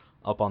tighter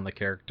up on the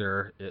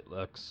character. It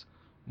looks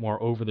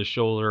more over the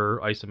shoulder,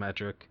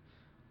 isometric,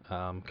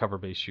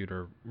 cover-based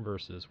shooter,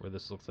 versus where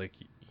this looks like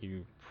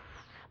you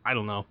I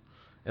don't know.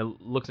 It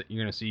looks like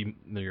you're gonna see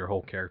your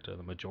whole character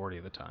the majority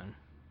of the time.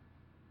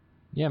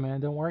 Yeah, man,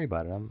 don't worry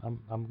about it.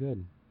 I'm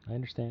good. I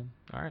understand.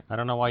 All right. I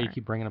don't know why you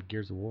keep bringing up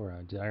Gears of War.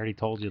 I already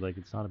told you, like,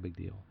 it's not a big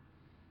deal.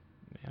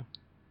 Yeah.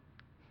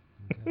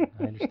 Okay,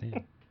 I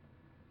understand.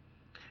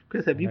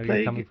 Chris, have you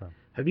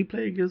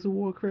played Gears of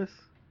War, Chris?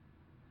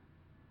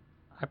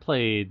 I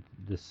played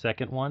the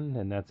second one,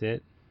 and that's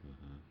it.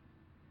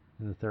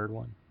 And the third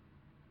one.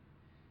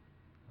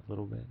 A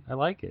little bit. I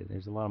like it.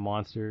 There's a lot of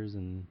monsters,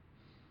 and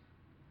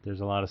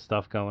there's a lot of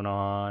stuff going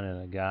on,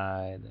 and a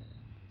guy,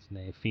 his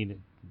name,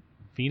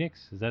 Phoenix?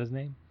 Is that his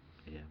name?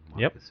 Yeah,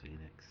 Marcus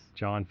Phoenix.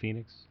 John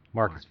Phoenix?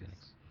 Marcus Phoenix.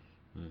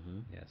 Mm-hmm.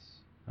 Yes.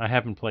 I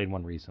haven't played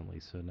one recently,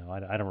 so no,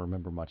 I don't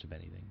remember much of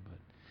anything, but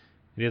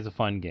it is a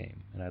fun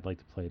game, and I'd like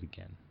to play it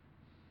again.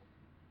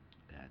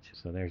 Gotcha.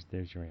 So there's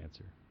your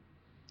answer.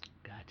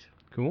 Gotcha.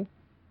 Cool.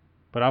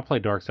 But I'll play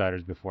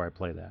Darksiders before I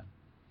play that.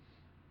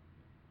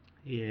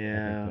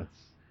 Yeah. I think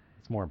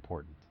that's more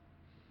important.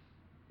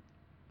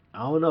 I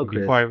don't know,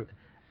 Chris.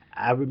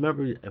 I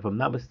remember, if I'm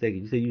not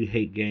mistaken, you said you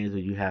hate games where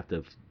you have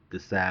to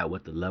decide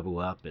what to level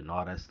up and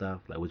all that stuff,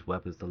 like which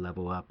weapons to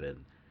level up. And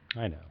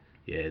I know.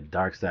 Yeah,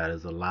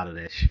 Darksiders, a lot of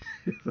that shit.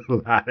 A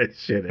lot of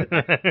shit in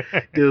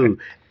there. Dude,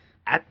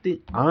 I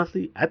think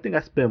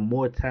I spend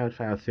more time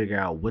trying to figure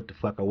out what the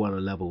fuck I want to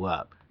level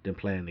up than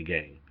playing the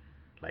game.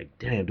 Like,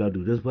 damn, do I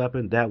do this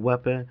weapon,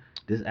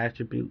 this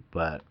attribute?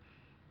 But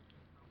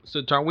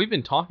so, Tar, we've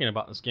been talking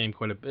about this game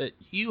quite a bit.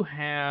 You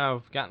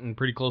have gotten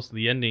pretty close to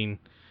the ending.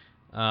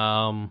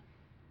 How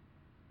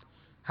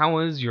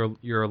is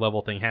your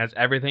level thing? Has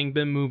everything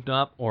been moved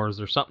up, or is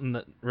there something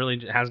that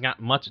really hasn't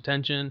gotten much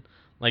attention?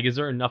 Like, is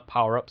there enough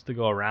power-ups to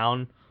go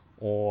around,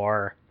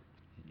 or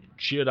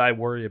should I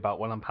worry about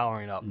what I'm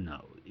powering up?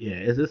 No. Yeah,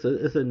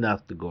 it's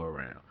enough to go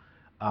around.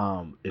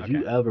 If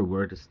you ever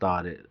were to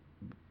start it,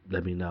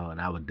 let me know, and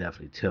I would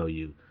definitely tell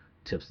you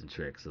tips and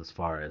tricks as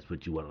far as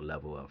what you want to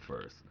level up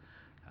first.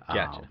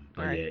 Gotcha.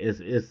 But yeah,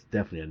 it's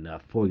definitely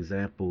enough. For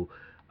example,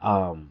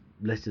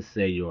 let's just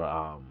say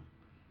your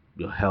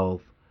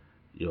health,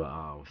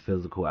 your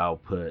physical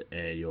output,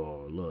 and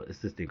your it's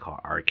this thing called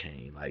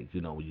arcane. Like,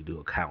 when you do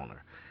a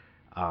counter.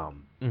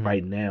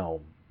 Right now,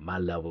 my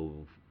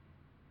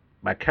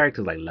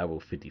character's like level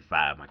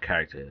 55. My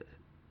character,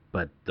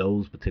 but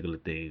those particular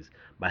things,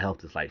 my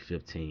health is like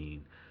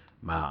 15.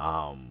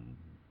 My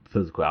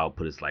physical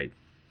output is like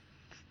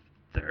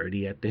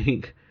 30, I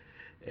think,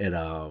 and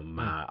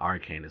my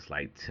arcane is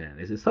like 10.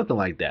 It's something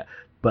like that.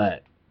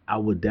 But I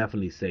would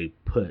definitely say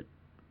put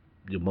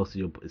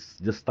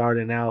just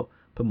starting out.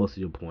 Put most of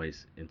your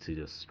points into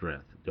your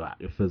strength,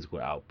 your physical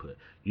output.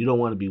 You don't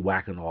want to be not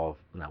whacking off.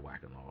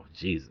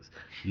 Jesus,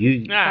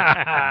 you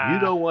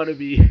don't want to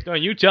be.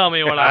 Don't you tell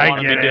me what I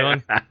want to be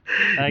doing.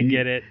 I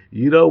get it.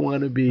 You don't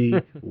want to be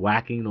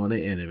whacking on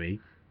the enemy.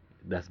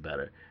 That's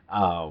better.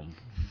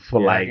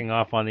 Whacking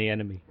off on the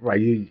enemy.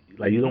 Right. You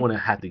don't want to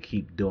have to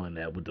keep doing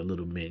that with the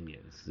little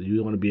minions. So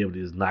you want to be able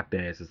to just knock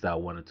their asses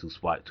out 1 or 2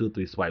 or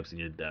 3 swipes and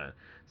you're done.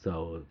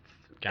 So,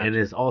 gotcha. And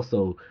it's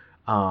also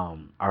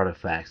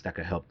artifacts that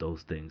can help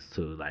those things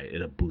too. Like,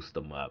 it'll boost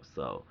them up.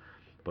 So,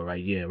 but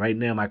right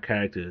now my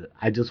character,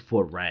 I just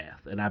fought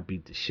Wrath and I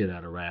beat the shit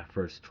out of Wrath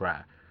first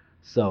try.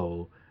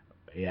 So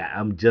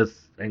yeah,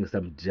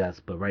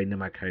 but right now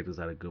my character's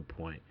at a good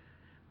point.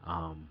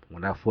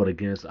 When I fought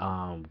against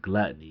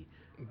Gluttony.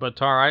 But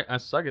Tar, I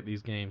suck at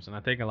these games and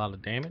I take a lot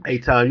of damage. Hey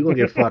Tar, you're gonna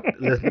get fucked.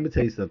 Let me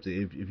tell you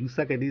something. If you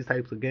suck at these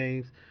types of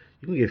games,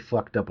 you can get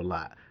fucked up a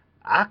lot.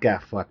 I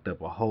got fucked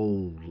up a lot.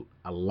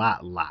 I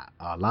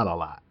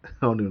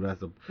don't even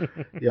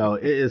know.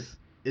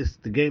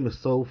 The game is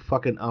so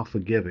fucking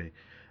unforgiving.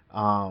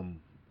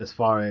 As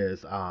far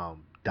as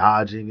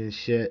dodging and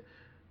shit,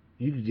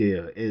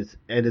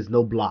 it's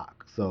no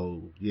block.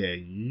 So yeah,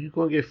 you're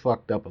gonna get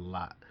fucked up a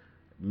lot.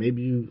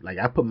 Maybe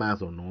I put mine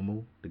on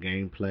normal, the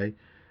gameplay.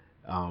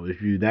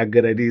 If you're not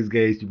good at these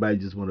games, you might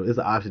just want to. It's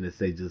an option to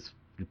say just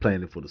you're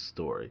playing it for the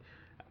story.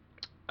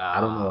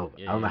 I don't know.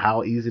 Yeah. I don't know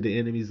how easy the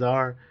enemies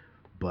are.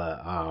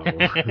 But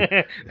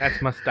that's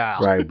my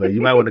style. Right, but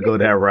you might want to go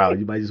that route.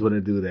 You might just want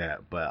to do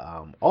that. But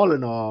all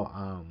in all,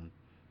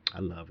 I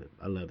love it.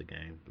 I love the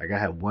game. Like, I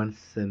have one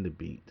sin to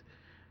beat,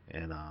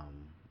 and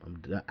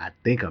I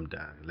think I'm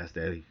done. Unless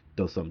they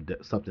throw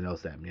something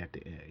else at me at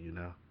the end,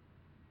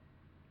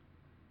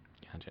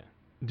 Gotcha.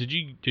 Did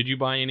you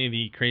buy any of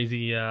the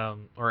crazy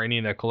or any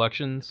of the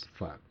collections?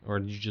 Fuck. Or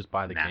did you just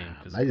buy the game?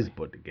 I just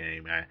bought the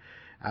game.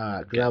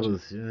 I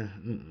was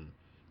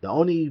the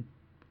only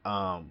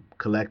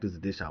collector's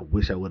edition I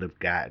wish I would have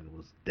gotten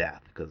was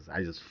Death, because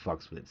I just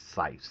fucks with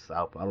Scythes.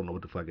 I don't know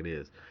what the fuck it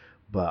is,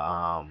 but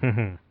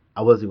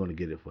I wasn't going to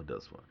get it for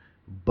this one.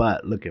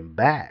 But looking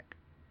back,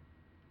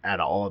 out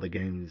of all the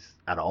games,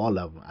 out of all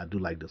of them, I do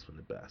like this one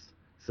the best.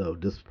 So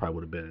this probably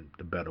would have been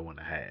the better one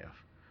to have.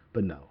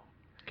 But no.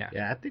 Gotcha.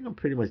 Yeah, I think I'm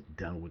pretty much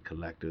done with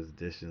collector's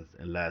editions,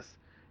 unless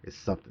it's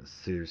something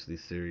seriously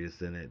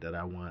serious in it that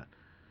I want.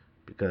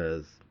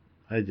 Because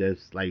I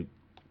just like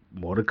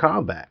Mortal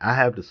Kombat. I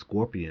have the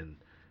Scorpion.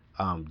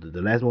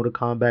 The last Mortal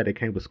Kombat that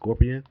came with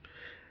Scorpion.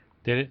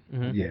 Did it?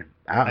 Mm-hmm. Yeah,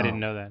 I didn't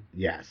know that.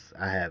 Yes,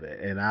 I have it,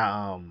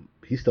 and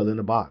he's still in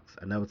the box.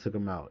 I never took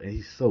him out, and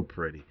he's so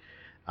pretty.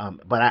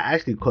 But I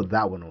actually caught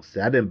that one on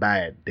sale. I didn't buy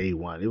it day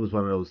one. It was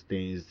one of those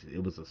things.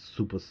 It was a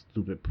super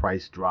stupid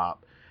price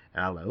drop,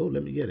 and I'm like, oh,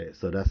 let me get it.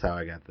 So that's how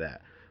I got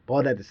that. But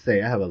all that to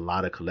say, I have a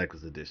lot of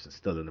collector's editions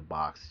still in the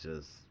box,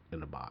 just in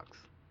the box.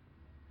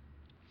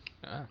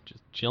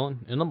 Just chilling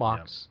in the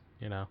box,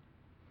 you know.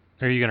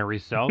 Are you gonna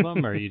resell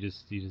them, or you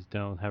just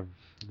don't have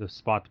the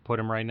spot to put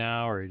them right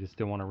now, or you just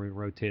don't want to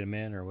rotate them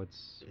in, or what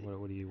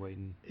are you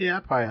waiting?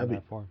 Yeah, I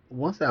mean, for?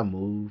 once I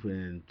move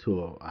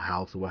into a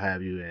house or what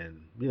have you,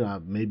 and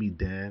maybe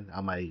then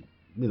I might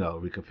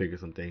reconfigure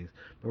some things.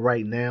 But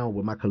right now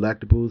with my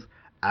collectibles,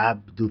 I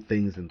do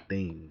things in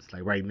themes.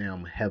 Like right now,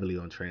 I'm heavily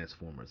on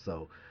Transformers,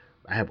 so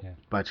I have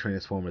my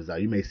Transformers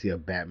out. You may see a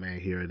Batman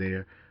here or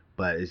there,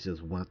 but it's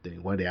just one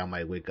thing. One day I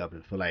might wake up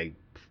and feel like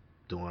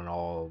doing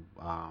all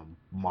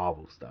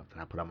Marvel stuff,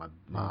 and I put on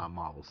my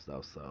Marvel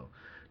stuff. So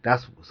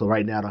so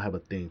right now I don't have a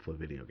thing for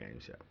video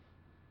games yet.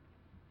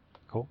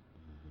 Cool.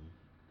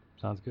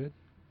 Sounds good.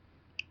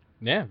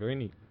 Yeah, very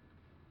neat.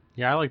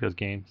 Yeah, I like those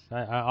games.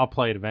 I'll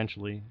play it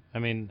eventually. I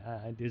mean,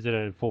 is it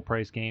a full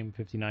price game,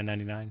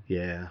 $59.99?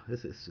 Yeah,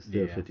 it's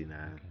still $59. Okay.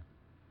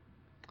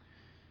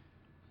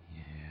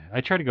 I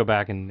tried to go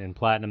back and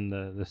platinum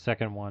the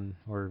second one,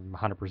 or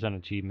 100%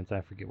 achievements. I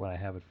forget what I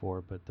have it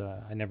for, but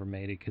I never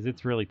made it because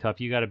it's really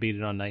tough. You got to beat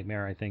it on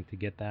Nightmare, I think, to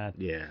get that.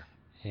 Yeah.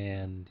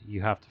 And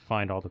you have to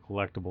find all the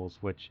collectibles,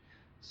 which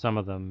some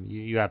of them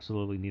you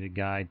absolutely need a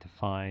guide to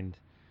find.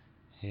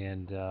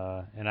 And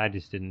I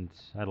just didn't.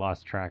 I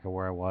lost track of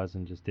where I was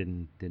and just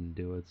didn't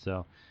do it.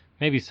 So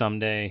maybe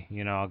someday,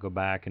 I'll go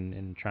back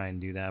and try and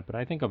do that. But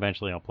I think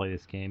eventually I'll play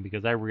this game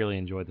because I really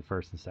enjoyed the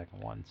first and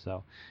second one.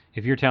 So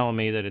if you're telling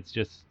me that it's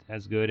just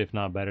as good, if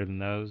not better than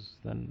those,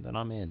 then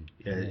I'm in.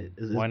 Yeah,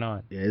 why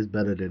not? Yeah, it's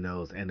better than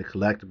those. And the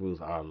collectibles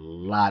are a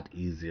lot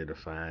easier to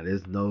find.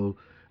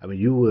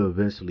 You will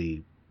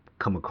eventually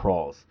come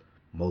across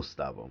most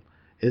of them.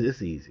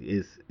 It's easy.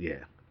 It's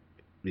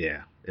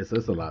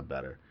a lot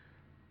better.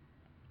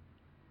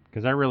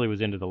 Because I really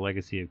was into the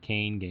Legacy of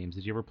Kain games.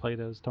 Did you ever play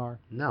those, Tar?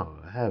 No,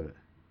 I haven't.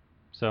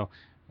 So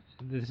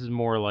this is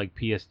more like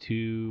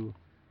PS2,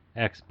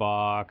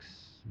 Xbox,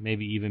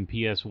 maybe even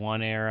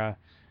PS1 era.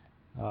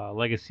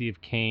 Legacy of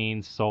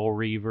Kain, Soul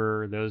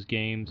Reaver, those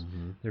games,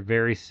 they're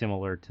very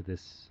similar to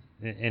this.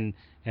 And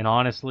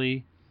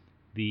honestly,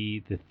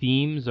 the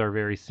themes are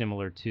very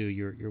similar too.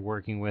 You're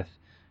working with,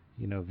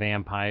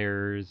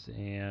 vampires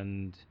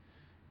and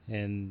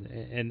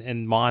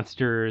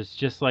monsters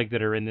just like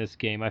that are in this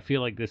game. I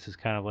feel like this is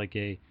kind of like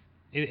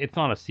it's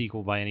not a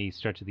sequel by any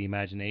stretch of the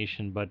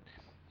imagination, but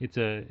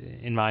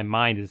in my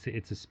mind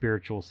it's a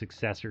spiritual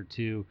successor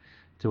to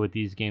what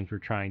these games were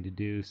trying to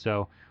do.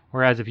 So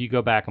whereas if you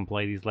go back and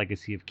play these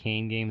Legacy of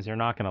Kain games, they're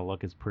not going to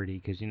look as pretty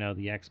because the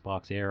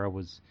Xbox era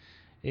was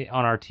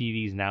on our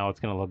TVs now. It's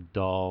going to look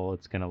dull.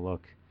 It's going to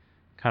look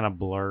kind of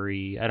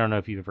blurry. I don't know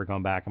if you've ever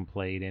gone back and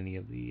played any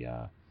of the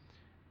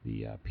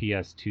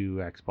PS2,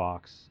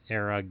 Xbox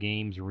era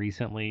games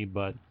recently,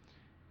 but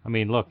I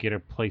mean, look, get a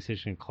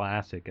PlayStation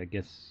Classic. I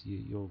guess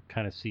you'll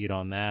kind of see it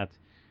on that.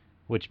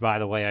 Which, by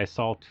the way, I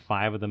saw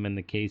 5 of them in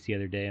the case the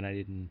other day, and I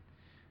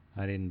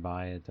didn't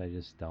buy it. I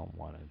just don't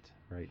want it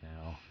right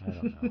now. I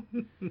don't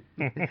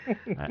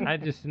know. I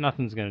just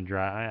nothing's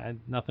gonna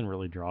nothing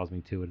really draws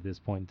me to it at this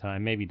point in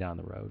time. Maybe down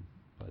the road,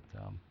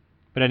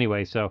 but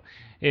anyway, so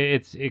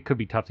it could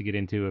be tough to get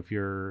into if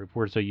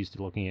we're so used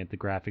to looking at the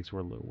graphics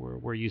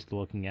we're used to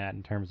looking at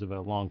in terms of a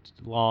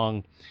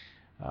long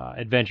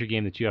adventure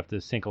game that you have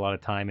to sink a lot of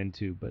time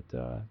into. But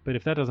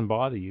if that doesn't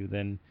bother you,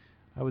 then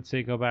I would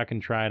say go back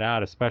and try it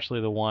out,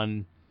 especially the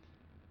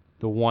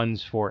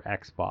ones for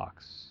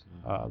Xbox,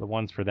 the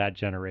ones for that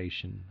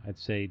generation. I'd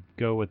say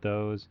go with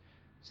those,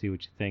 see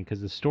what you think,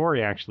 because the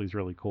story actually is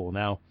really cool.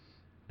 Now,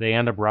 they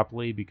end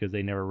abruptly because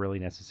they never really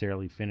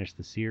necessarily finished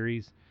the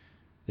series.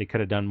 They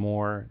could have done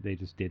more. They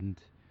just didn't.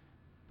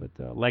 But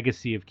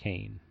Legacy of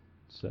Kain.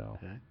 So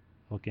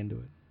look into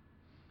it.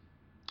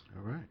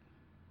 All right.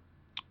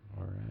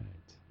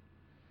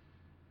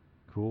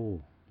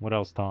 Cool. What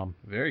else, Tom?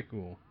 Very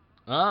cool.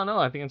 No,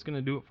 I think it's going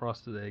to do it for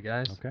us today,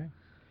 guys. Okay.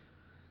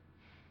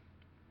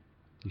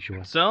 You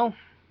sure? So,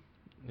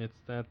 it's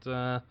that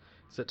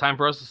time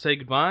for us to say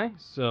goodbye.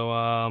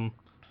 So,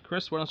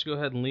 Chris, why don't you go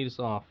ahead and lead us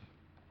off?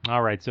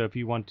 All right. So if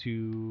you want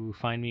to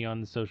find me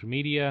on the social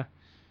media,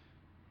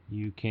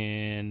 you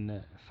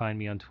can find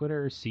me on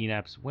Twitter,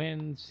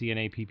 CNAPsWins,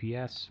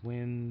 CNAPPS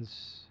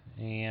wins,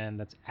 and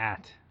that's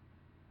at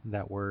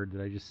that word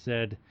that I just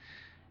said.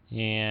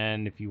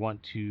 And if you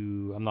want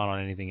to, I'm not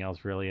on anything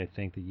else really. I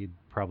think that you'd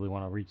probably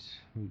want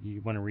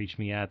to reach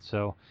me at.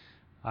 So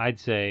I'd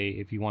say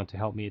if you want to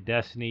help me at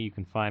Destiny, you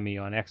can find me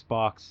on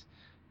Xbox.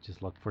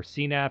 Just look for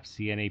CNAPS,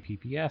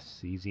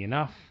 CNAPPS, easy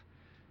enough.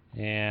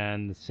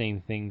 And the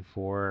same thing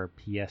for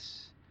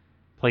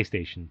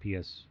PlayStation,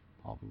 PS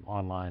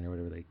Online, or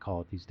whatever they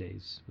call it these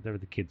days, whatever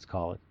the kids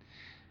call it.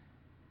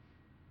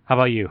 How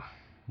about you?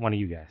 One of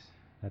you guys.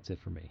 That's it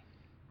for me.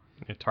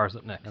 Tar's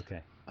up next.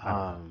 Okay.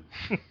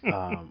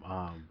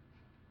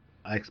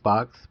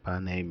 Xbox, my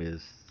name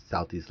is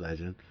Southeast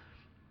Legend.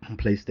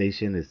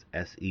 PlayStation is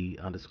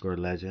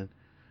SE_Legend.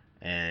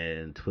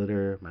 And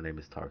Twitter, my name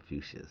is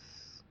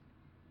Tarfucius.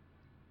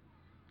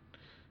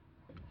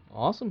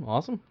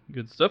 Awesome.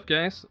 Good stuff,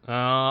 guys.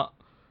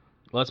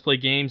 Let's Play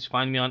Games.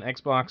 Find me on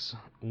Xbox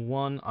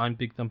One. I'm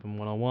Big Thumpin'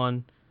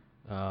 101.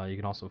 You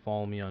can also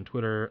follow me on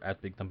Twitter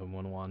at Big Thumpin'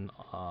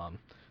 101.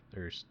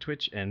 There's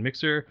Twitch and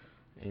Mixer.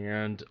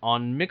 And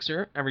on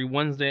Mixer, every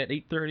Wednesday at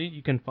 8:30,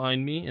 you can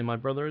find me and my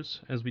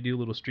brothers as we do a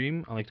little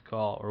stream. We like to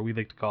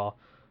call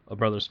a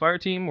Brothers Fire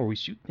Team, where we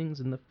shoot things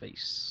in the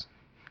face.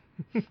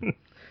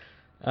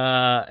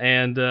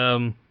 And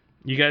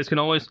you guys can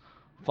always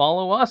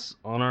follow us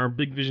on our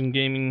Big Vision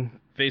Gaming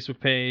Facebook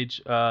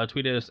page.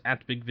 Tweet at us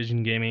at Big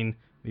Vision Gaming.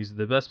 These are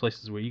the best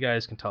places where you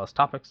guys can tell us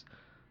topics,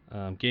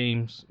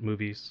 games,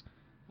 movies.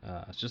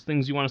 It's just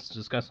things you want us to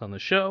discuss on the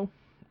show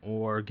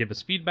or give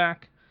us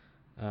feedback.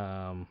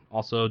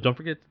 Also, don't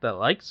forget to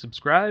like,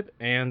 subscribe,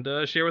 and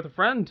share with a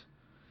friend.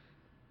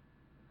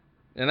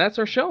 And that's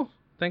our show.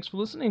 Thanks for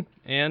listening.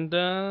 And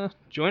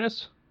join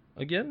us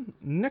again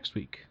next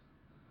week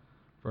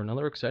for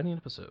another exciting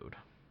episode.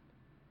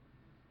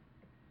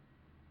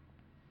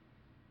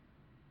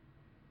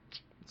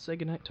 Say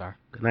goodnight, Tar.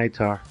 Good night,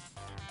 Tar.